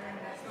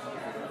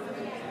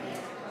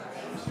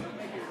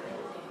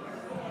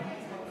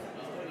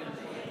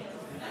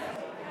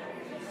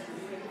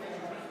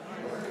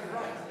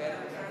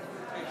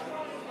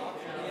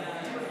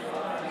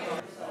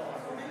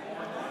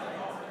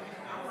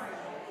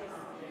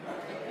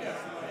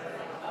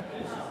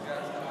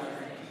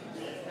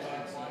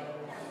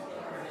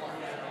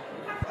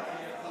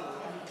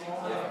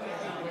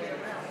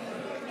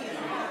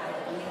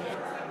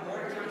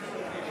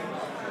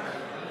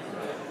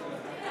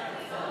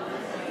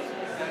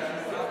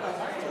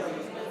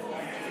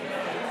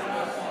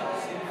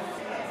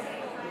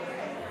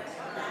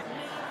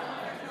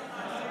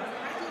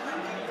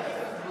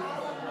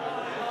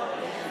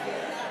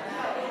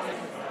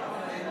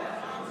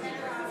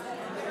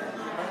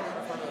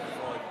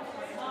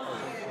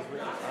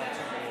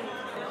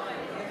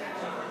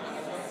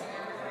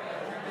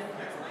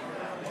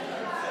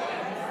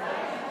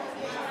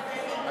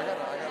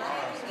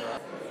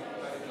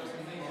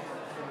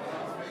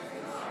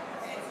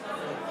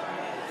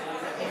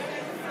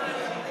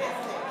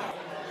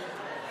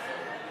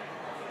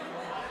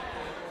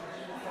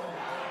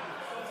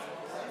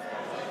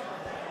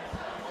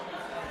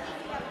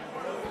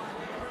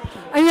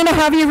 I'm going to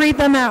have you read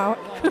them out.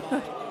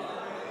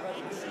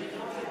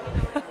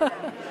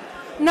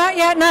 Not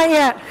yet.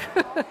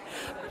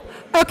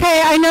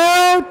 Okay,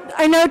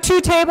 I know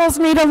 2 tables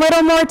need a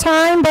little more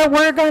time, but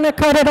we're going to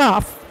cut it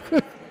off.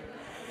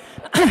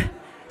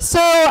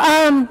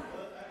 So,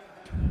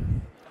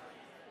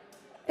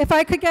 if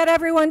I could get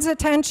everyone's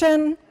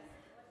attention,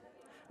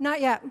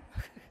 not yet.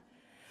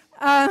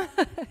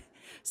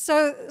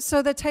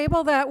 So the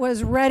table that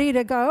was ready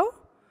to go,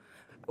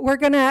 we're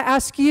going to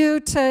ask you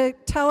to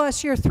tell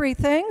us your 3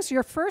 things.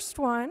 Your first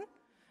one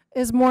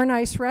is more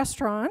nice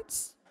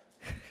restaurants.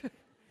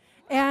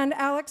 And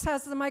Alex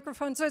has the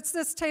microphone, so it's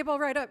this table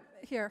right up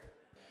here.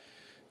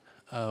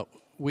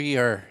 We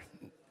are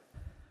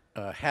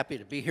happy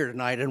to be here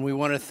tonight, and we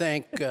want to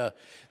thank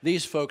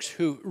these folks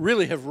who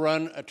really have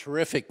run a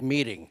terrific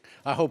meeting.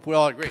 I hope we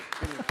all agree.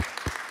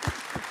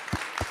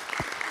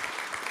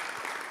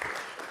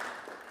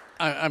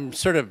 I'm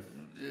sort of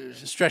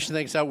stretching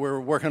things out. We're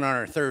working on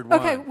our 3rd one.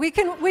 Okay, we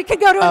can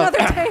go to another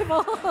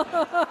table.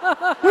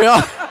 We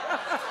all,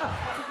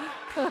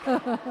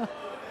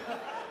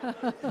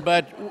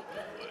 but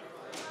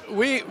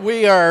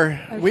we are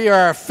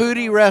a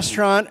foodie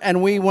restaurant,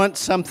 and we want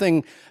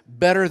something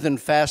better than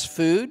fast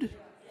food.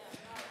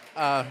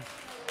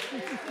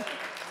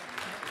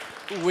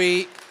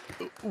 We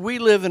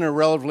live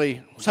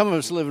in some of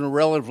us live in a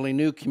relatively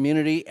new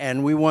community,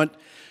 and we want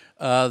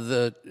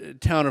the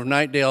Town of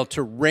Knightdale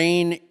to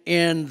rein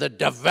in the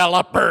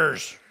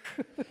developers.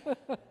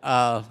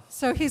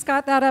 So he's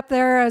got that up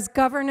there as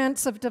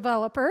governance of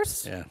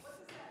developers. Yeah.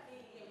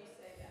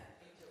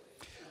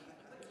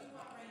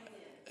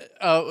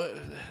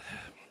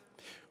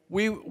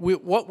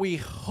 What we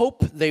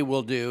hope they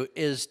will do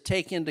is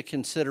take into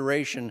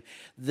consideration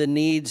the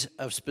needs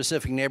of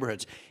specific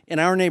neighborhoods. In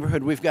our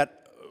neighborhood, we've got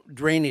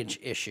drainage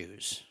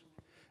issues.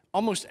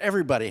 Almost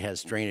everybody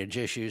has drainage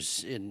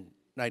issues in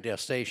Knightdale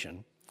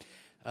Station,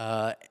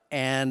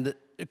 and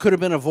it could have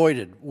been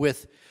avoided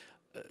with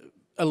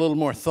a little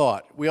more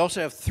thought. We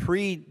also have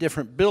 3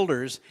 different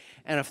builders,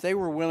 and if they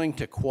were willing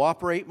to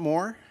cooperate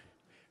more,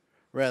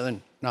 rather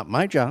than, not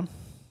my job,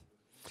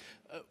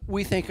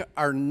 we think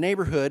our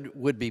neighborhood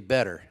would be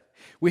better.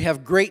 We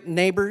have great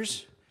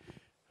neighbors.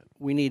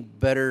 We need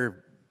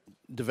better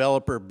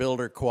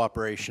developer-builder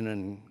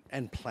cooperation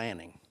and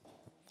planning.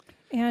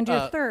 And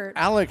your third.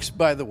 Alex,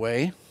 by the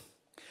way,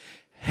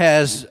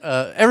 has,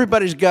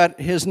 everybody's got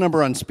his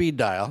number on speed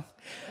dial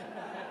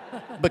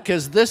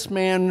because this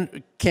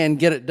man can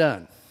get it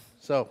done.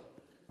 So.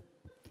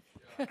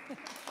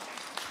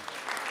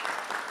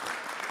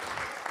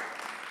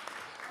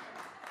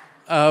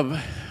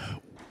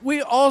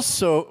 We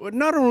also,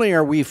 not only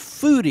are we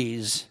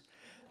foodies,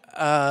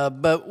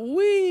 but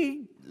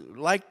we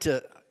like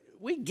to,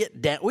 we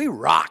get down, we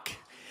rock.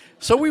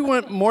 So we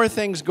want more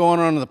things going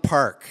on in the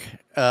park,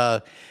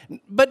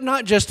 but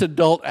not just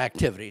adult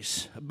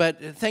activities,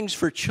 but things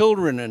for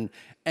children.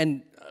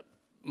 And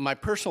my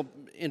personal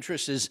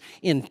interest is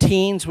in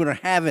teens. We don't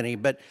have any,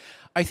 but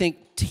I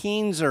think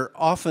teens are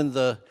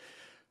often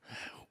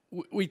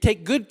we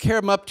take good care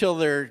of them up till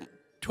they're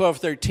 12,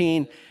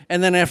 13,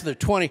 and then after they're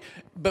 20.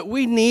 But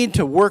we need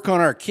to work on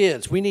our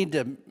kids. We need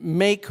to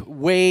make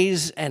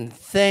ways and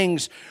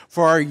things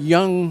for our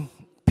young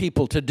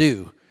people to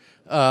do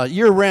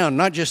year-round,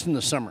 not just in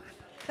the summer.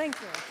 Thank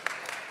you.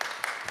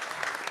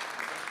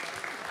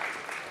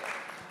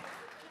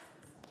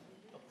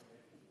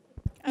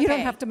 You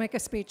don't Okay. have to make a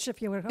speech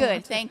if you would.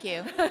 Good, thank you.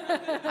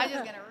 I'm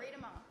just going to read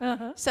them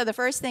off. So the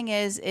first thing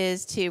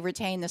is to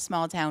retain the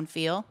small town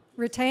feel.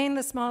 Retain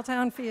the small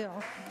town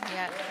feel.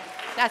 Yeah,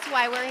 that's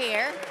why we're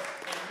here.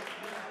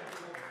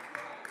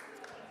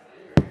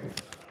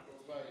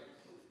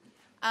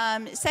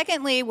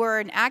 Secondly, we're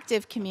an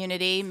active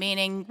community,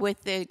 meaning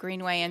with the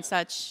greenway and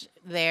such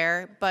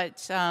there.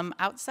 But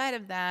outside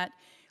of that,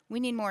 we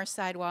need more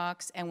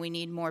sidewalks and we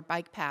need more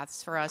bike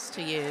paths for us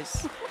to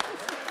use.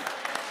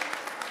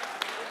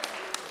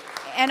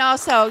 And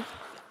also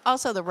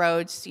the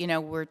roads, you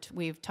know,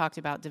 we've talked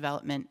about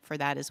development for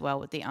that as well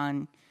with the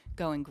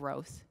ongoing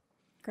growth.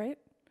 Great.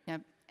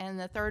 Yep. And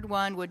the third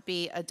one would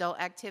be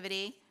adult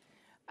activity.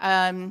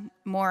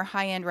 More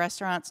high-end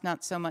restaurants,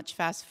 not so much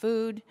fast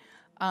food.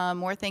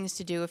 More things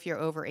to do if you're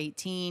over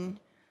 18.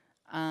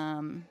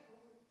 What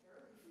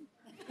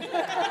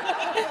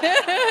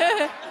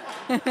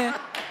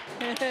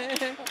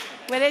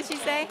did she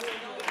say?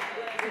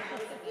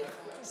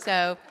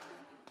 So,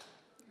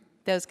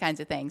 those kinds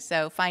of things.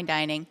 So, fine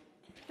dining.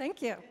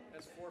 Thank you.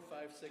 That's 4,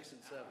 5, 6,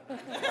 and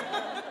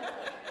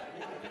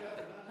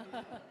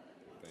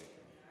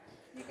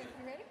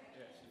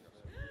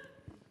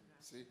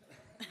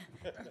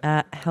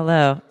 7.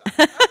 Hello.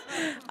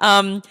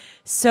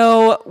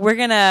 So we're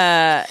going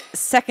to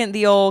second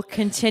the old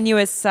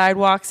continuous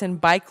sidewalks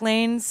and bike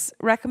lanes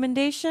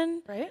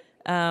recommendation. Right.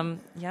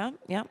 Yeah.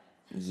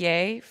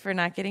 Yay for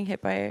not getting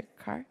hit by a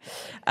car.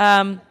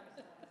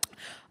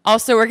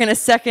 Also, we're going to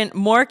second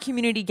more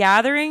community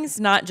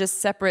gatherings, not just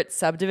separate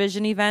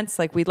subdivision events.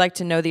 Like, we'd like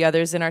to know the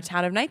others in our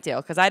town of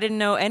Knightdale, because I didn't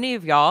know any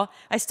of y'all.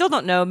 I still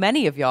don't know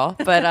many of y'all,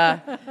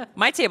 but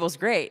my table's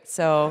great,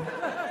 so.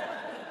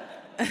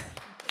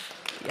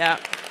 Yeah.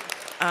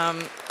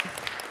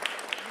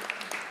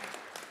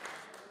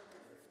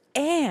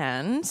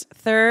 And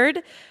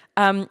third,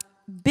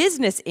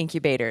 business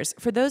incubators.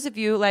 For those of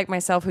you like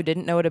myself who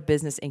didn't know what a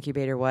business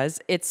incubator was,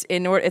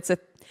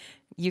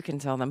 you can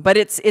tell them, but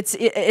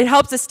it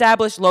helps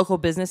establish local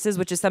businesses,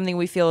 which is something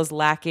we feel is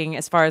lacking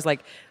as far as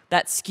like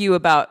that skew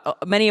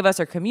about many of us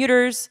are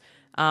commuters,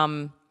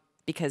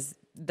 because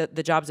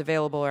the jobs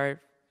available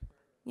are,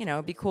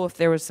 it'd be cool if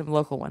there was some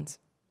local ones.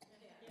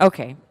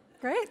 Okay.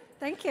 Great,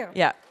 thank you.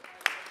 Yeah.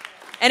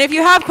 And if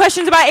you have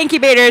questions about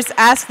incubators,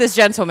 ask this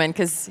gentleman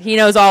because he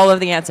knows all of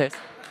the answers.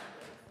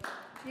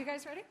 You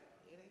guys ready?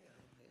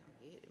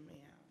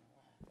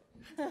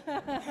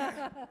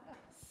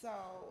 So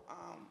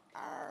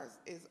ours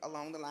is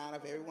along the line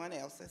of everyone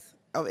else's.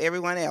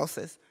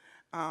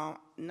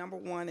 Number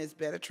one is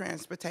better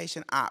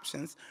transportation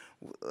options.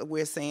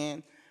 We're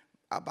saying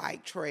a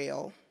bike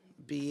trail,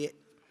 be it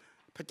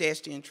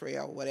pedestrian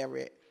trail, whatever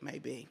it may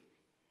be.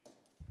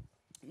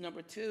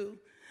 Number two,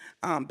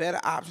 better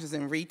options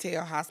in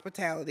retail,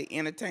 hospitality,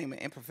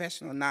 entertainment, and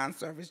professional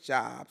non-service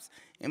jobs,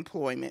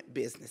 employment,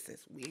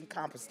 businesses. We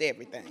encompassed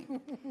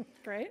everything.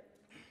 Great.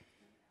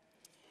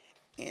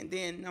 And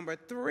then number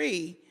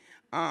three,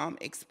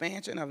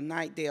 expansion of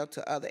Knightdale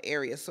to other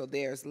areas so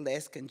there's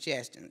less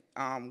congestion.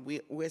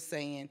 We're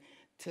saying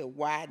to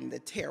widen the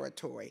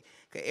territory,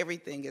 because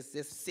everything is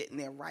just sitting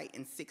there right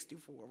in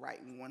 64,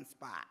 right in one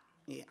spot.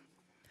 Yeah.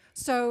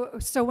 So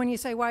when you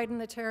say widen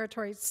the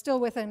territory, it's still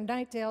within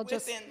Knightdale,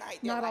 just Within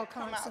Knightdale, not all like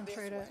come out this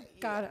concentrated. way.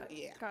 Got Yeah, it.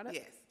 yeah, Got it.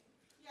 yes.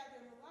 Yeah,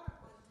 there's a lot of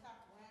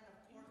untapped land, of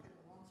course, that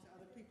belongs to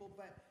other people,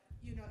 but,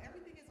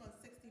 everything is on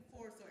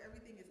 64, so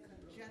everything is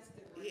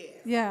congested. Right?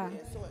 Yes. Yeah.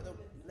 So it'll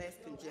less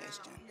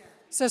congestion.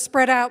 So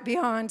spread out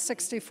beyond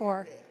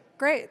 64.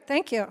 Great,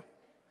 thank you.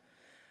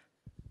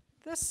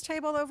 This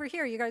table over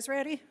here, you guys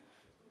ready?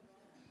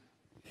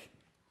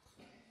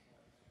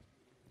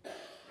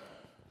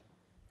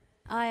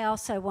 I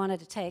also wanted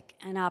to take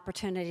an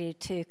opportunity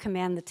to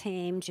commend the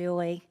team,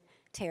 Julie,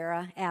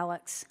 Tara,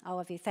 Alex,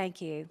 all of you.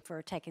 Thank you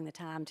for taking the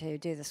time to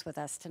do this with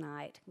us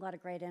tonight. A lot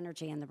of great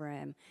energy in the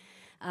room.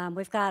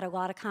 We've got a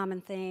lot of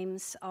common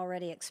themes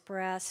already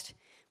expressed.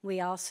 We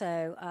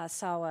also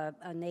saw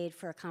a need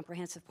for a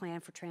comprehensive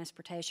plan for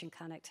transportation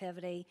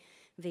connectivity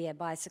via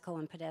bicycle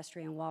and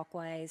pedestrian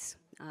walkways.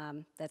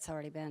 That's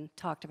already been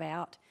talked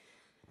about.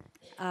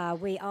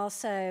 We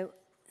also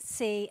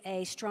see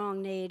a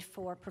strong need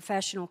for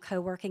professional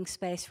co-working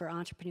space for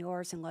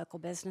entrepreneurs and local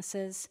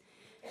businesses.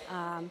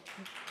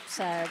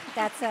 So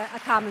that's a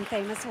common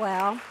theme as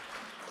well.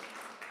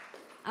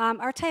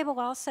 Our table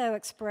also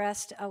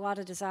expressed a lot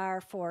of desire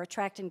for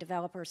attracting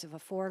developers of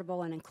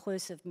affordable and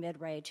inclusive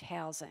mid-range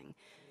housing.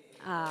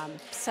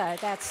 So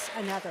that's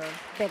another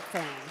big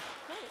thing.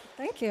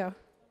 Thank you.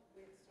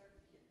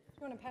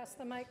 You want to pass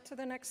the mic to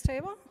the next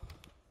table?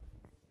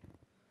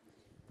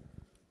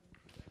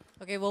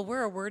 Okay, well,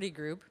 we're a wordy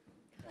group.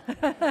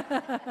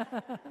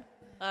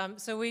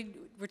 So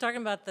we're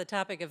talking about the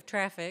topic of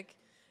traffic,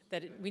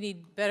 that we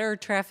need better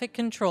traffic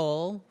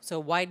control, so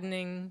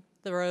widening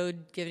the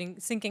road,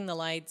 sinking the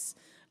lights,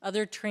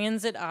 other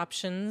transit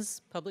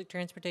options, public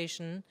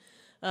transportation,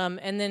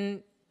 and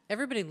then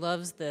everybody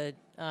loves the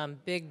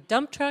big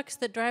dump trucks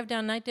that drive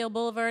down Knightdale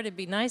Boulevard. It'd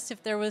be nice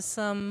if there was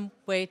some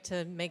way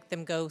to make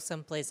them go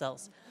someplace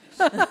else.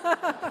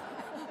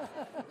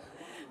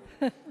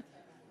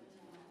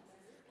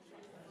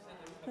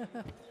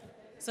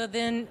 So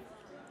then,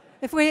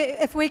 if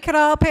we could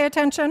all pay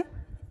attention.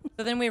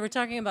 So then we were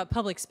talking about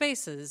public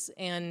spaces,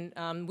 and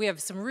we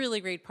have some really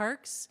great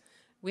parks.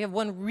 We have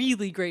one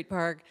really great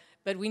park,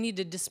 but we need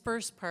to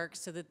disperse parks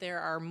so that there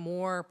are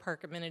more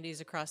park amenities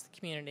across the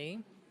community.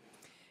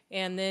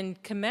 And then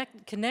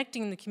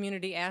connecting the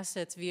community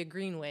assets via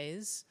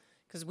greenways,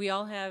 because we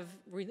all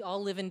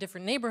live in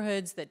different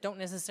neighborhoods that don't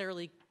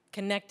necessarily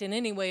connect in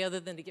any way other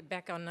than to get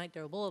back on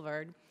Knightdale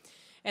Boulevard.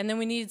 And then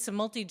we need some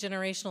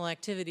multi-generational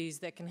activities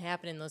that can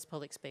happen in those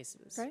public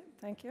spaces. Great,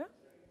 thank you.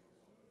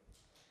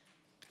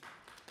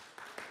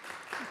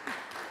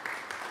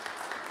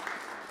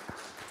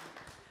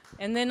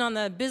 And then on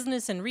the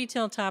business and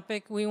retail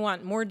topic, we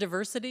want more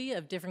diversity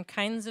of different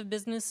kinds of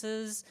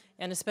businesses,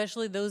 and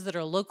especially those that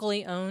are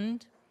locally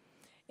owned,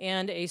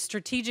 and a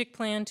strategic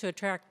plan to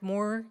attract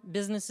more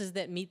businesses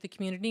that meet the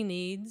community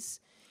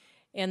needs,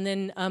 and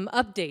then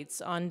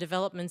updates on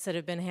developments that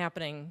have been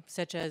happening,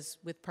 such as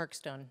with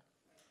Parkstone.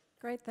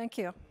 Great, thank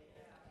you.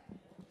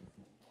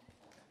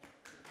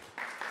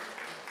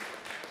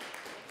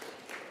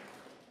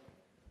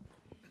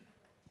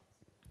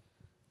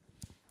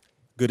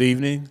 Good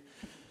evening.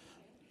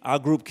 Our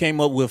group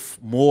came up with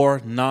more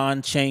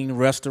non-chain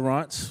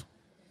restaurants,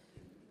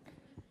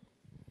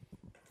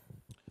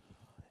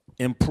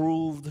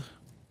 improved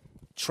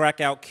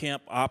track-out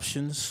camp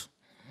options,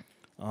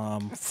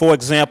 for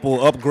example,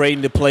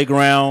 upgrading the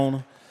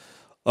playground,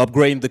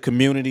 upgrading the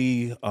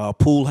community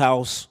pool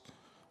house,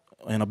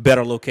 in a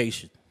better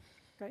location.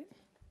 Great.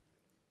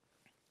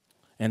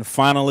 And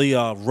finally,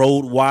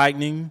 road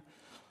widening,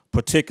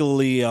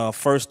 particularly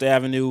First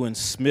Avenue and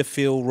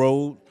Smithfield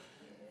Road,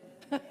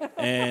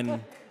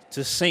 and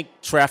to sync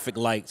traffic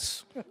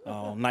lights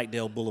on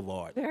Knightdale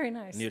Boulevard. Very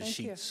nice. Near the Thank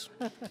you. Sheets.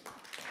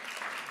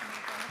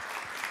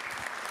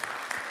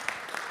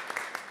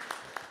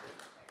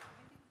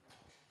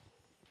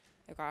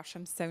 Oh gosh,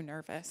 I'm so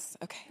nervous.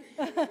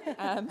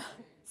 Okay.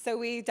 So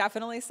we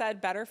definitely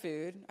said better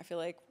food. I feel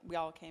like we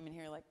all came in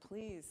here like,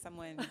 please,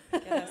 someone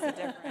get us a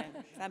different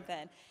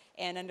something.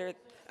 And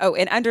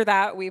under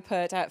that we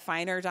put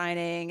finer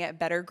dining,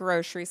 better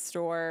grocery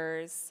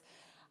stores.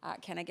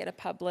 Can I get a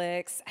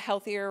Publix?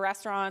 Healthier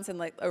restaurants, and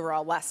like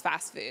overall less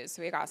fast food.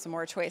 So we got some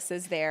more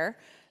choices there.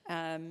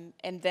 And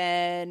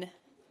then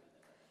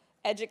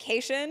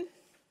education.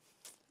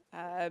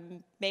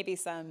 Maybe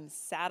some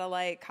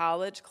satellite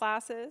college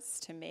classes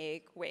to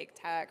make Wake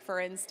Tech,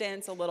 for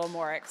instance, a little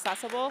more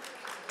accessible.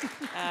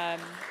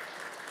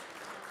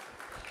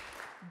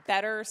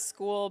 Better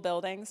school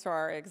buildings for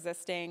our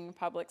existing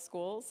public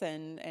schools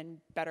and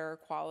better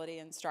quality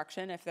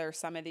instruction. If there are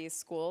some of these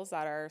schools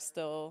that are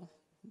still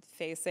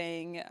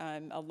facing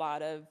a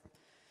lot of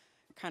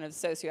kind of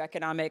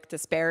socioeconomic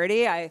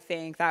disparity, I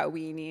think that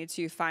we need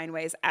to find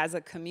ways as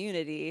a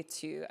community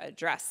to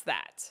address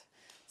that.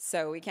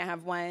 So we can't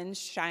have one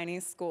shiny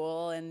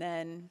school and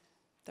then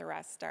the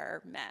rest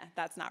are meh.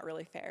 That's not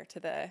really fair to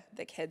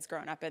the kids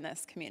growing up in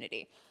this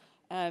community.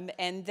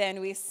 And then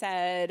we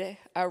said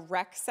a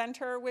rec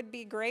center would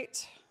be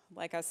great,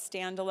 like a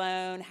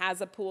standalone,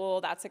 has a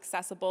pool that's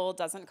accessible,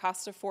 doesn't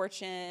cost a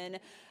fortune,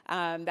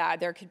 that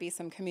there could be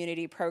some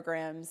community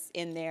programs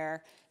in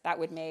there that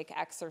would make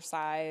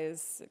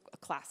exercise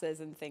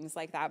classes and things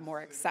like that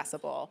more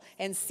accessible.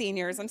 And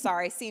seniors, I'm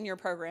sorry, senior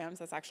programs,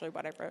 that's actually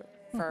what I wrote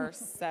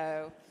first,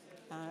 so,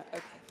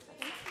 okay.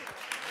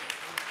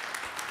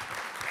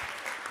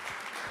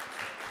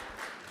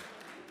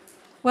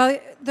 Well,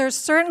 there's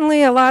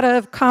certainly a lot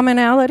of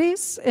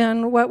commonalities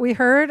in what we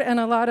heard and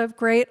a lot of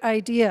great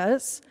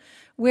ideas.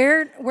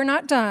 We're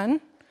not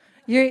done.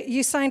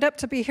 You signed up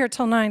to be here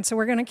till 9, so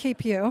we're going to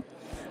keep you.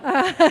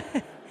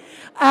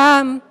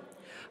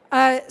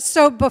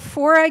 So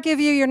before I give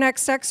you your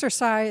next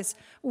exercise,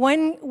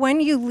 when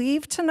you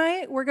leave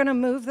tonight, we're going to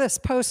move this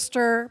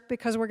poster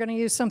because we're going to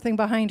use something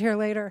behind here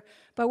later.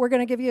 But we're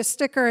going to give you a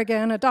sticker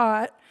again, a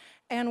dot,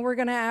 and we're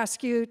going to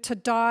ask you to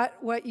dot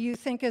what you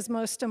think is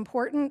most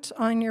important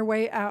on your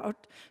way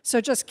out.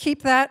 So just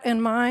keep that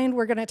in mind.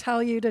 We're going to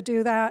tell you to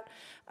do that,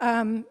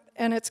 and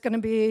it's going to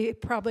be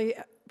probably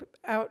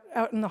out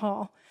in the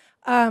hall.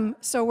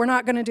 So we're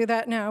not going to do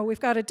that now. We've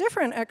got a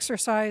different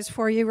exercise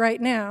for you right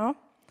now.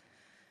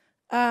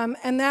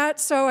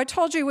 So I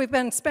told you we've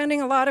been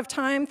spending a lot of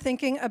time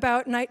thinking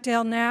about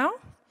Knightdale now.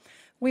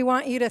 We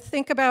want you to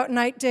think about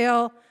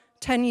Knightdale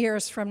 10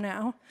 years from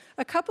now.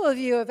 A couple of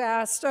you have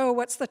asked, oh,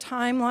 what's the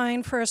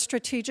timeline for a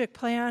strategic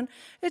plan?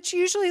 It's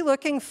usually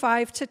looking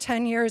 5 to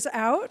 10 years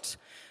out.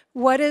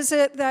 What is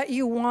it that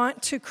you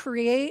want to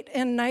create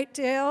in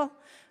Knightdale?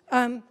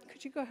 Could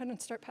you go ahead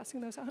and start passing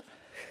those out?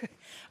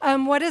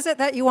 What is it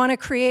that you want to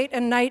create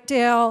in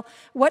Knightdale?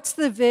 What's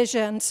the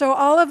vision? So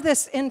all of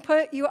this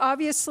input, you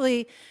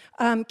obviously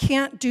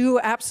can't do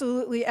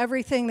absolutely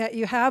everything that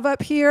you have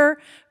up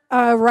here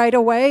right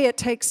away. It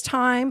takes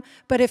time.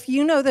 But if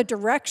you know the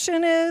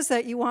direction is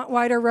that you want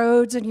wider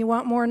roads and you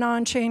want more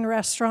non-chain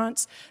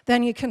restaurants,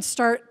 then you can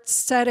start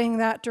setting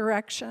that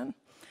direction.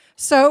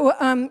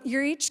 So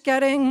you're each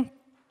getting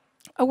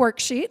a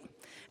worksheet,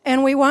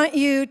 and we want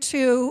you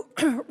to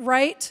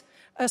write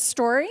a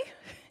story.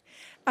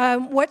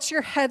 What's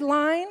your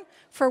headline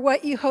for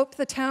what you hope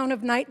the town of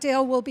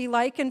Knightdale will be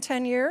like in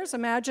 10 years?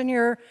 Imagine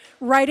you're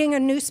writing a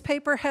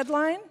newspaper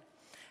headline.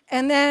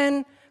 And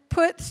then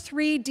put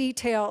 3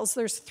 details.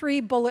 There's 3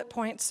 bullet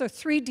points, so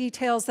 3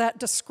 details that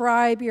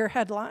describe your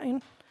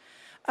headline.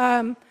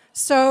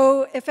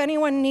 So if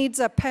anyone needs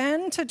a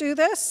pen to do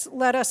this,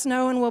 let us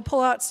know and we'll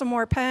pull out some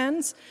more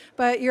pens.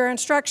 But your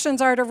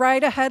instructions are to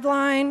write a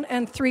headline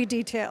and 3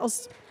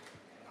 details.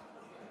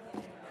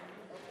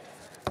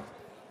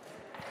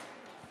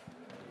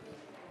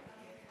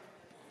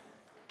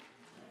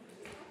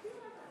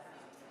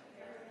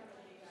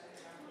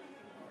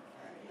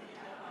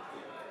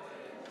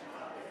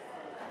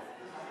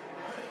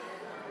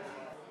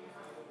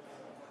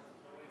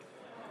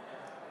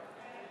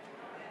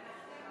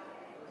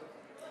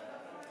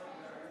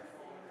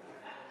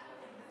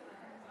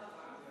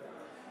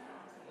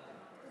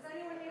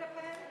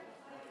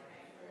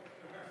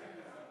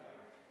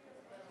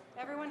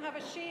 Everyone have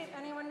a sheet?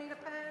 Anyone need a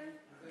pen?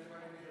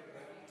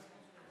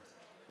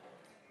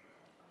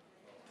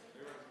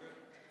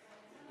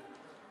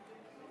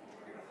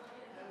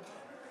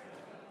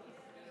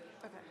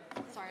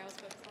 Okay. Sorry, I was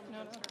focused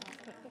on the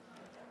poster.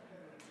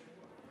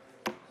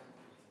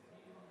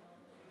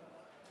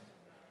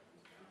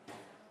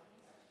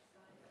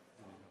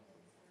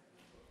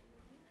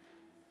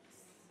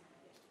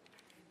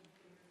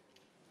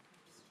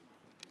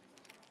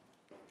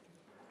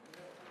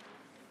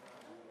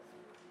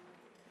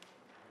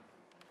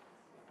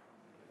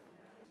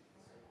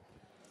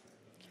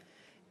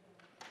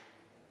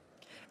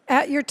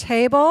 At your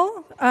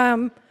table,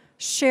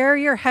 share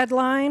your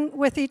headline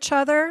with each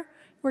other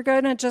We're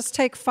going to just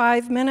take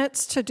 5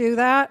 minutes to do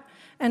that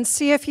and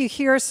see if you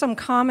hear some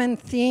common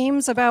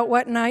themes about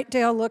what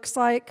Knightdale looks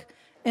like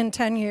in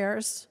 10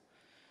 years.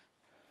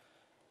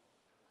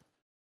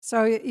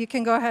 So you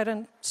can go ahead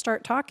and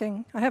start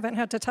talking. I haven't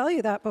had to tell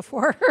you that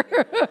before.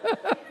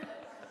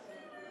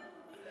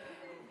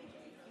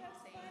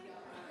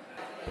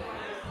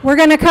 We're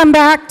going to come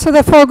back to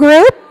the full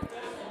group.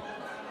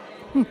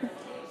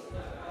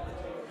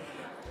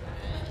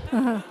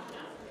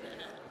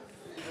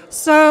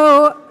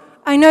 So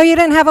I know you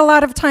didn't have a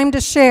lot of time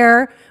to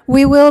share.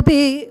 We will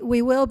be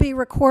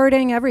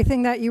recording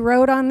everything that you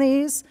wrote on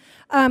these,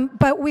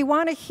 but we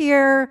want to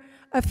hear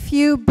a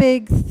few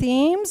big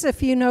themes.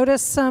 If you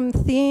notice some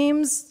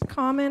themes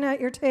common at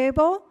your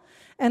table,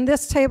 and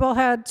this table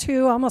had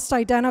 2 almost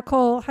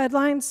identical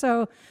headlines,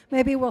 so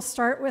maybe we'll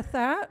start with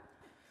that.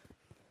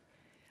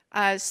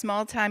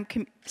 Small town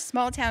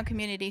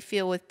community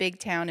feel with big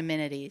town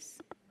amenities.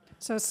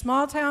 So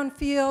small town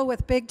feel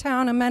with big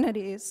town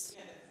amenities.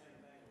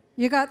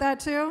 You got that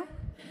too?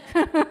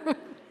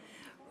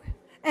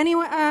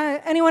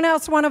 Anyone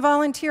else want to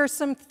volunteer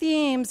some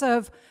themes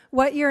of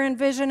what you're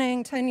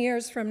envisioning 10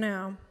 years from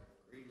now?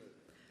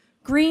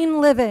 Green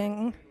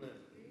living.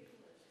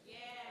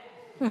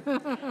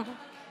 Yeah.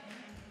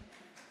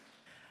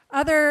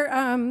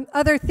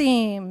 Other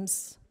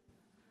themes.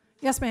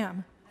 Yes,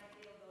 ma'am.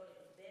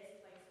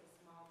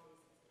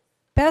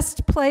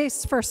 Best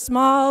place for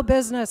small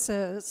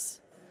businesses.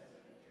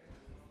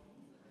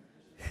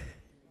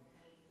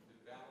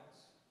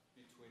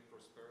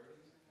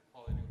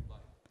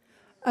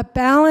 A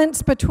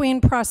balance between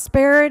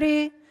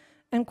prosperity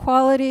and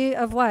quality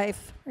of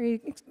life. Are you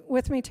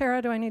with me, Tara?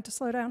 Do I need to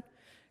slow down?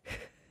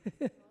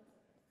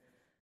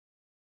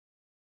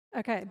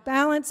 Okay,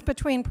 balance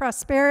between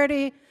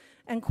prosperity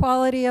and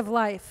quality of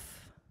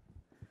life.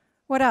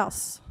 What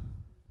else?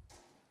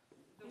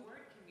 The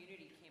word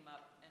community came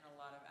up in a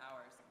lot of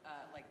ours,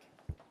 like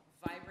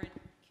vibrant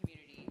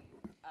community,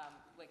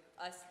 like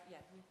us, yeah.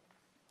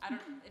 I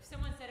don't, if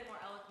someone said it more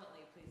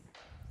eloquently, please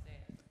say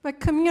it.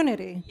 But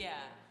community. Yeah.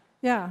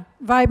 Yeah,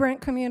 vibrant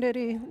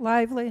community,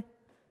 lively.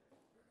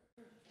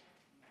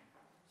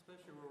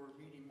 Especially where we're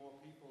meeting more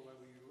people that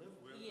we live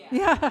with.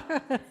 Yeah.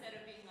 Instead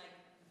of being like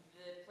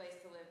the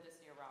place to live just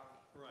near Raleigh.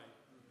 Right.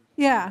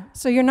 Yeah,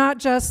 so you're not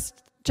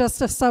just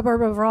a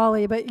suburb of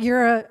Raleigh, but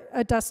you're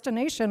a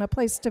destination, a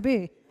place to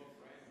be.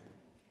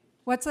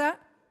 What's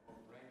that?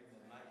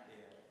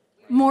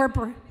 More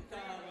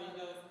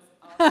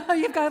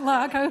You've got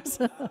logos.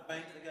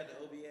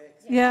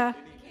 Yeah.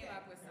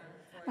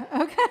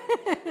 Okay.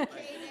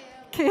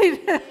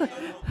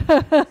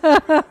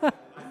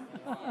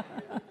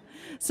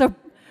 So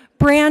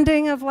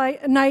branding of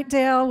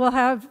Knightdale will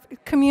have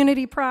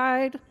community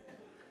pride.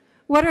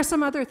 What are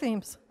some other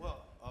themes?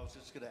 Well, I was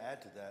just going to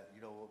add to that.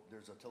 You know,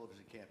 there's a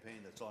television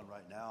campaign that's on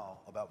right now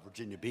about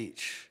Virginia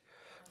Beach.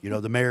 You know,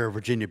 the mayor of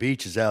Virginia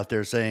Beach is out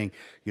there saying,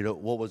 you know,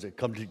 what was it?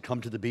 Come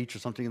to the beach or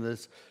something like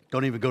this.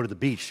 Don't even go to the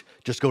beach.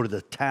 Just go to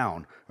the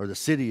town or the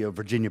city of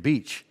Virginia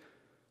Beach.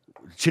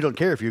 She don't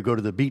care if you go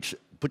to the beach,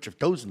 put your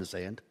toes in the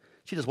sand.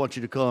 She just wants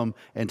you to come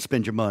and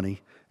spend your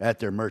money at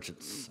their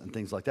merchants and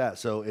things like that.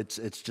 So it's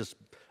just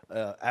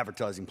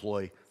advertising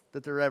ploy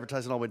that they're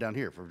advertising all the way down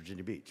here for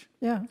Virginia Beach.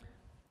 Yeah.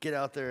 Get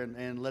out there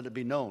and let it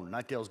be known.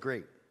 Knightdale's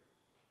great.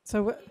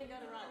 So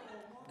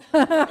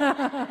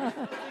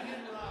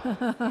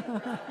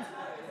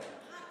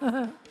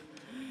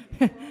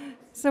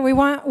so we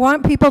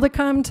want people to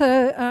come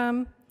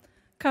to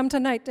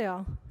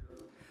Knightdale.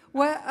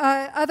 What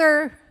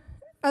other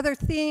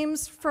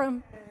themes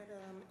from?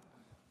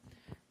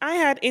 I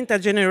had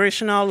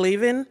intergenerational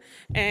living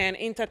and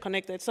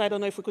interconnected. So I don't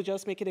know if we could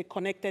just make it a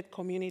connected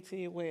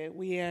community where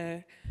we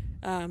are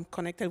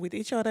connected with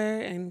each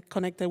other and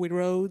connected with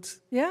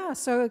roads. Yeah,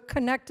 so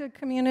connected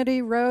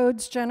community,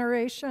 roads,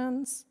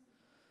 generations,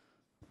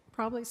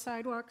 probably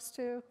sidewalks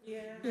too.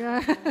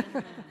 Yeah.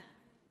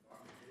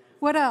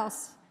 What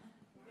else?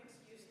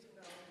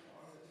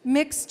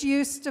 Mixed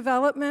use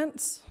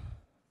developments.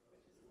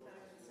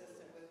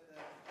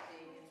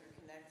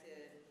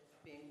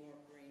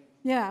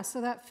 Yeah, so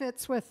that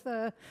fits with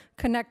the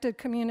connected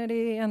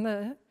community and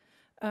the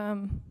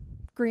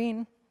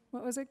green,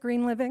 what was it,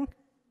 green living?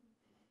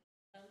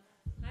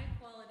 High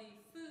quality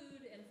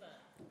food and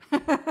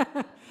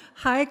fun.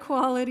 High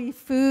quality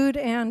food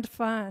and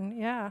fun,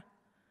 yeah.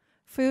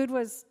 Food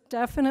was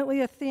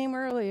definitely a theme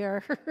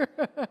earlier.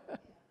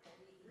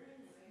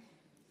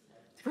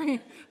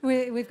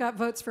 We've got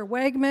votes for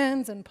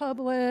Wegmans and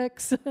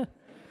Publix.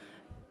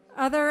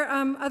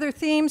 Other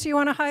themes you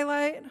want to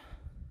highlight?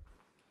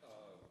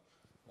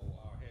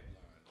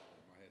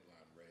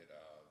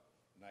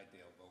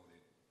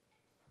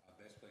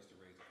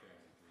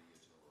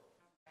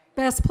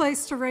 Best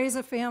place to raise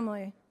a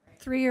family,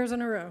 3 years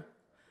in a row.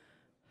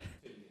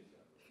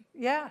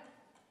 Yeah.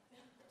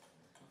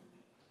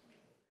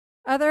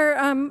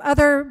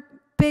 Other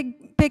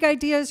big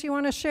ideas you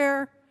want to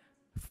share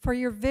for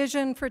your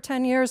vision for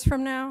 10 years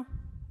from now?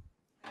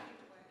 What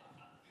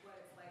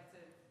it's like to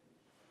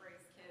raise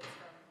kids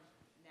from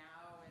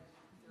now and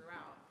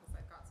throughout, because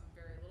I've got some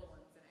very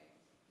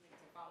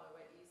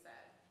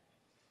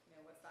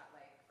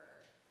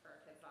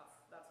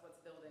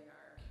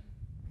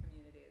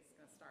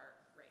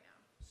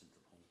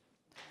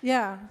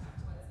Yeah.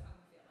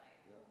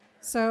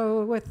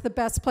 So with the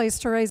best place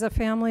to raise a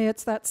family,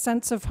 it's that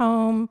sense of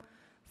home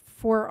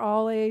for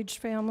all age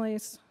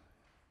families.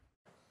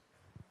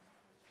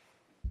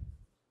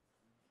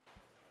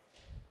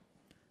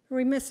 Are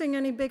we missing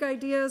any big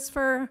ideas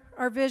for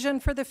our vision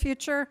for the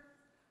future?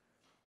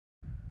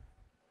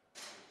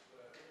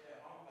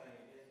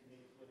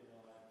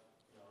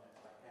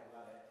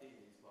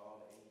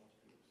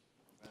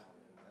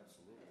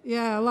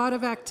 Yeah, a lot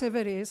of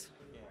activities.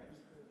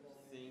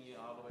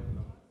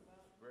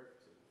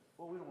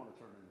 Well, we don't want to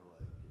turn into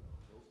like,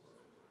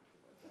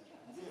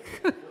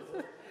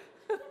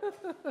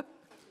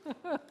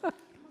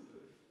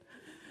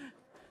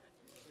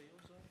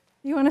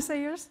 You want to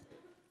say yours?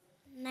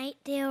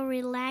 Knightdale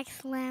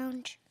Relax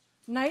Lounge.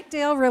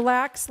 Knightdale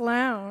Relax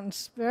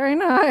Lounge. Very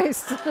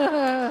nice.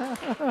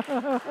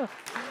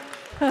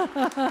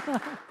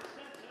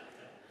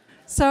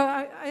 So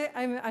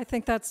I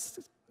think that's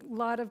a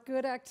lot of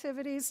good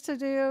activities to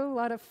do, a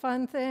lot of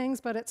fun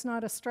things, but it's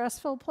not a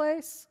stressful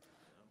place.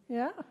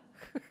 Yeah?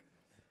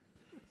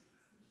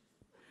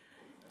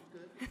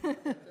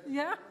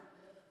 Yeah?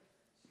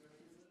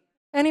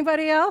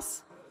 Anybody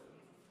else?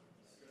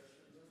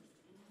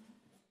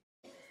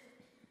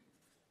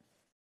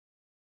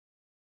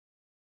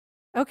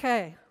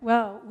 Okay,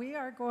 well, we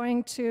are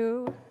going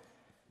to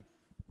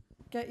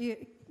get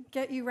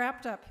you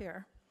wrapped up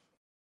here.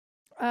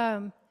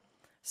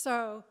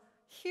 So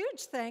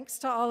huge thanks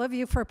to all of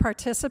you for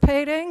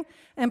participating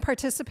and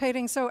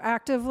participating so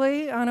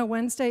actively on a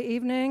Wednesday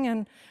evening.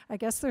 And I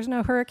guess there's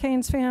no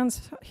Hurricanes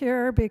fans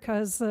here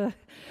because we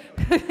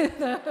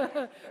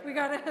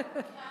got to.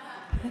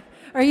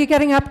 Are you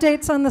getting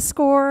updates on the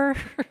score?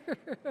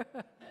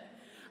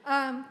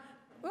 Oh,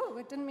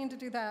 I didn't mean to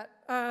do that.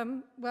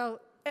 Well,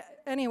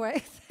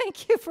 anyway,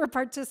 thank you for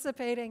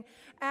participating.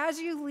 As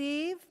you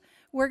leave,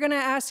 we're going to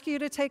ask you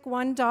to take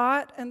one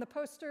dot, and the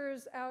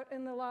poster's out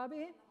in the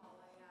lobby,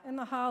 in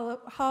the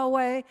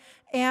hallway,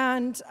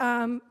 and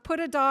put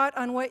a dot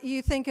on what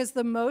you think is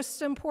the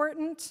most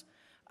important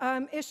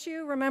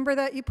issue. Remember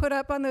that you put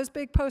up on those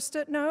big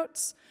Post-it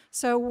notes.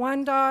 So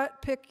one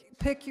dot,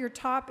 pick your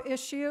top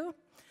issue.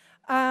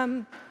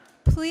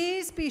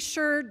 Please be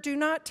sure, do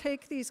not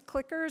take these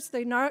clickers.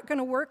 They're not going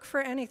to work for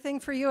anything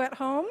for you at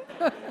home.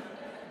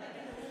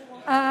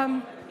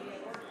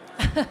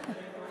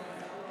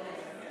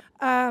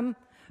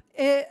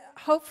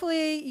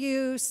 Hopefully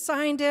you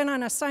signed in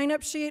on a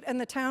sign-up sheet and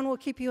the town will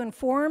keep you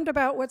informed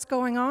about what's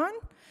going on.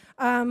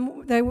 I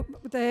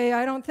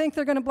don't think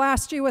they're going to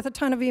blast you with a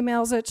ton of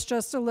emails. It's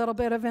just a little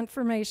bit of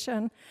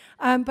information.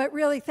 But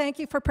really, thank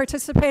you for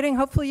participating.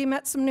 Hopefully you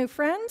met some new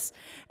friends,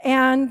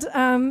 and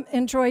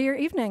enjoy your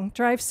evening.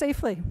 Drive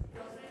safely.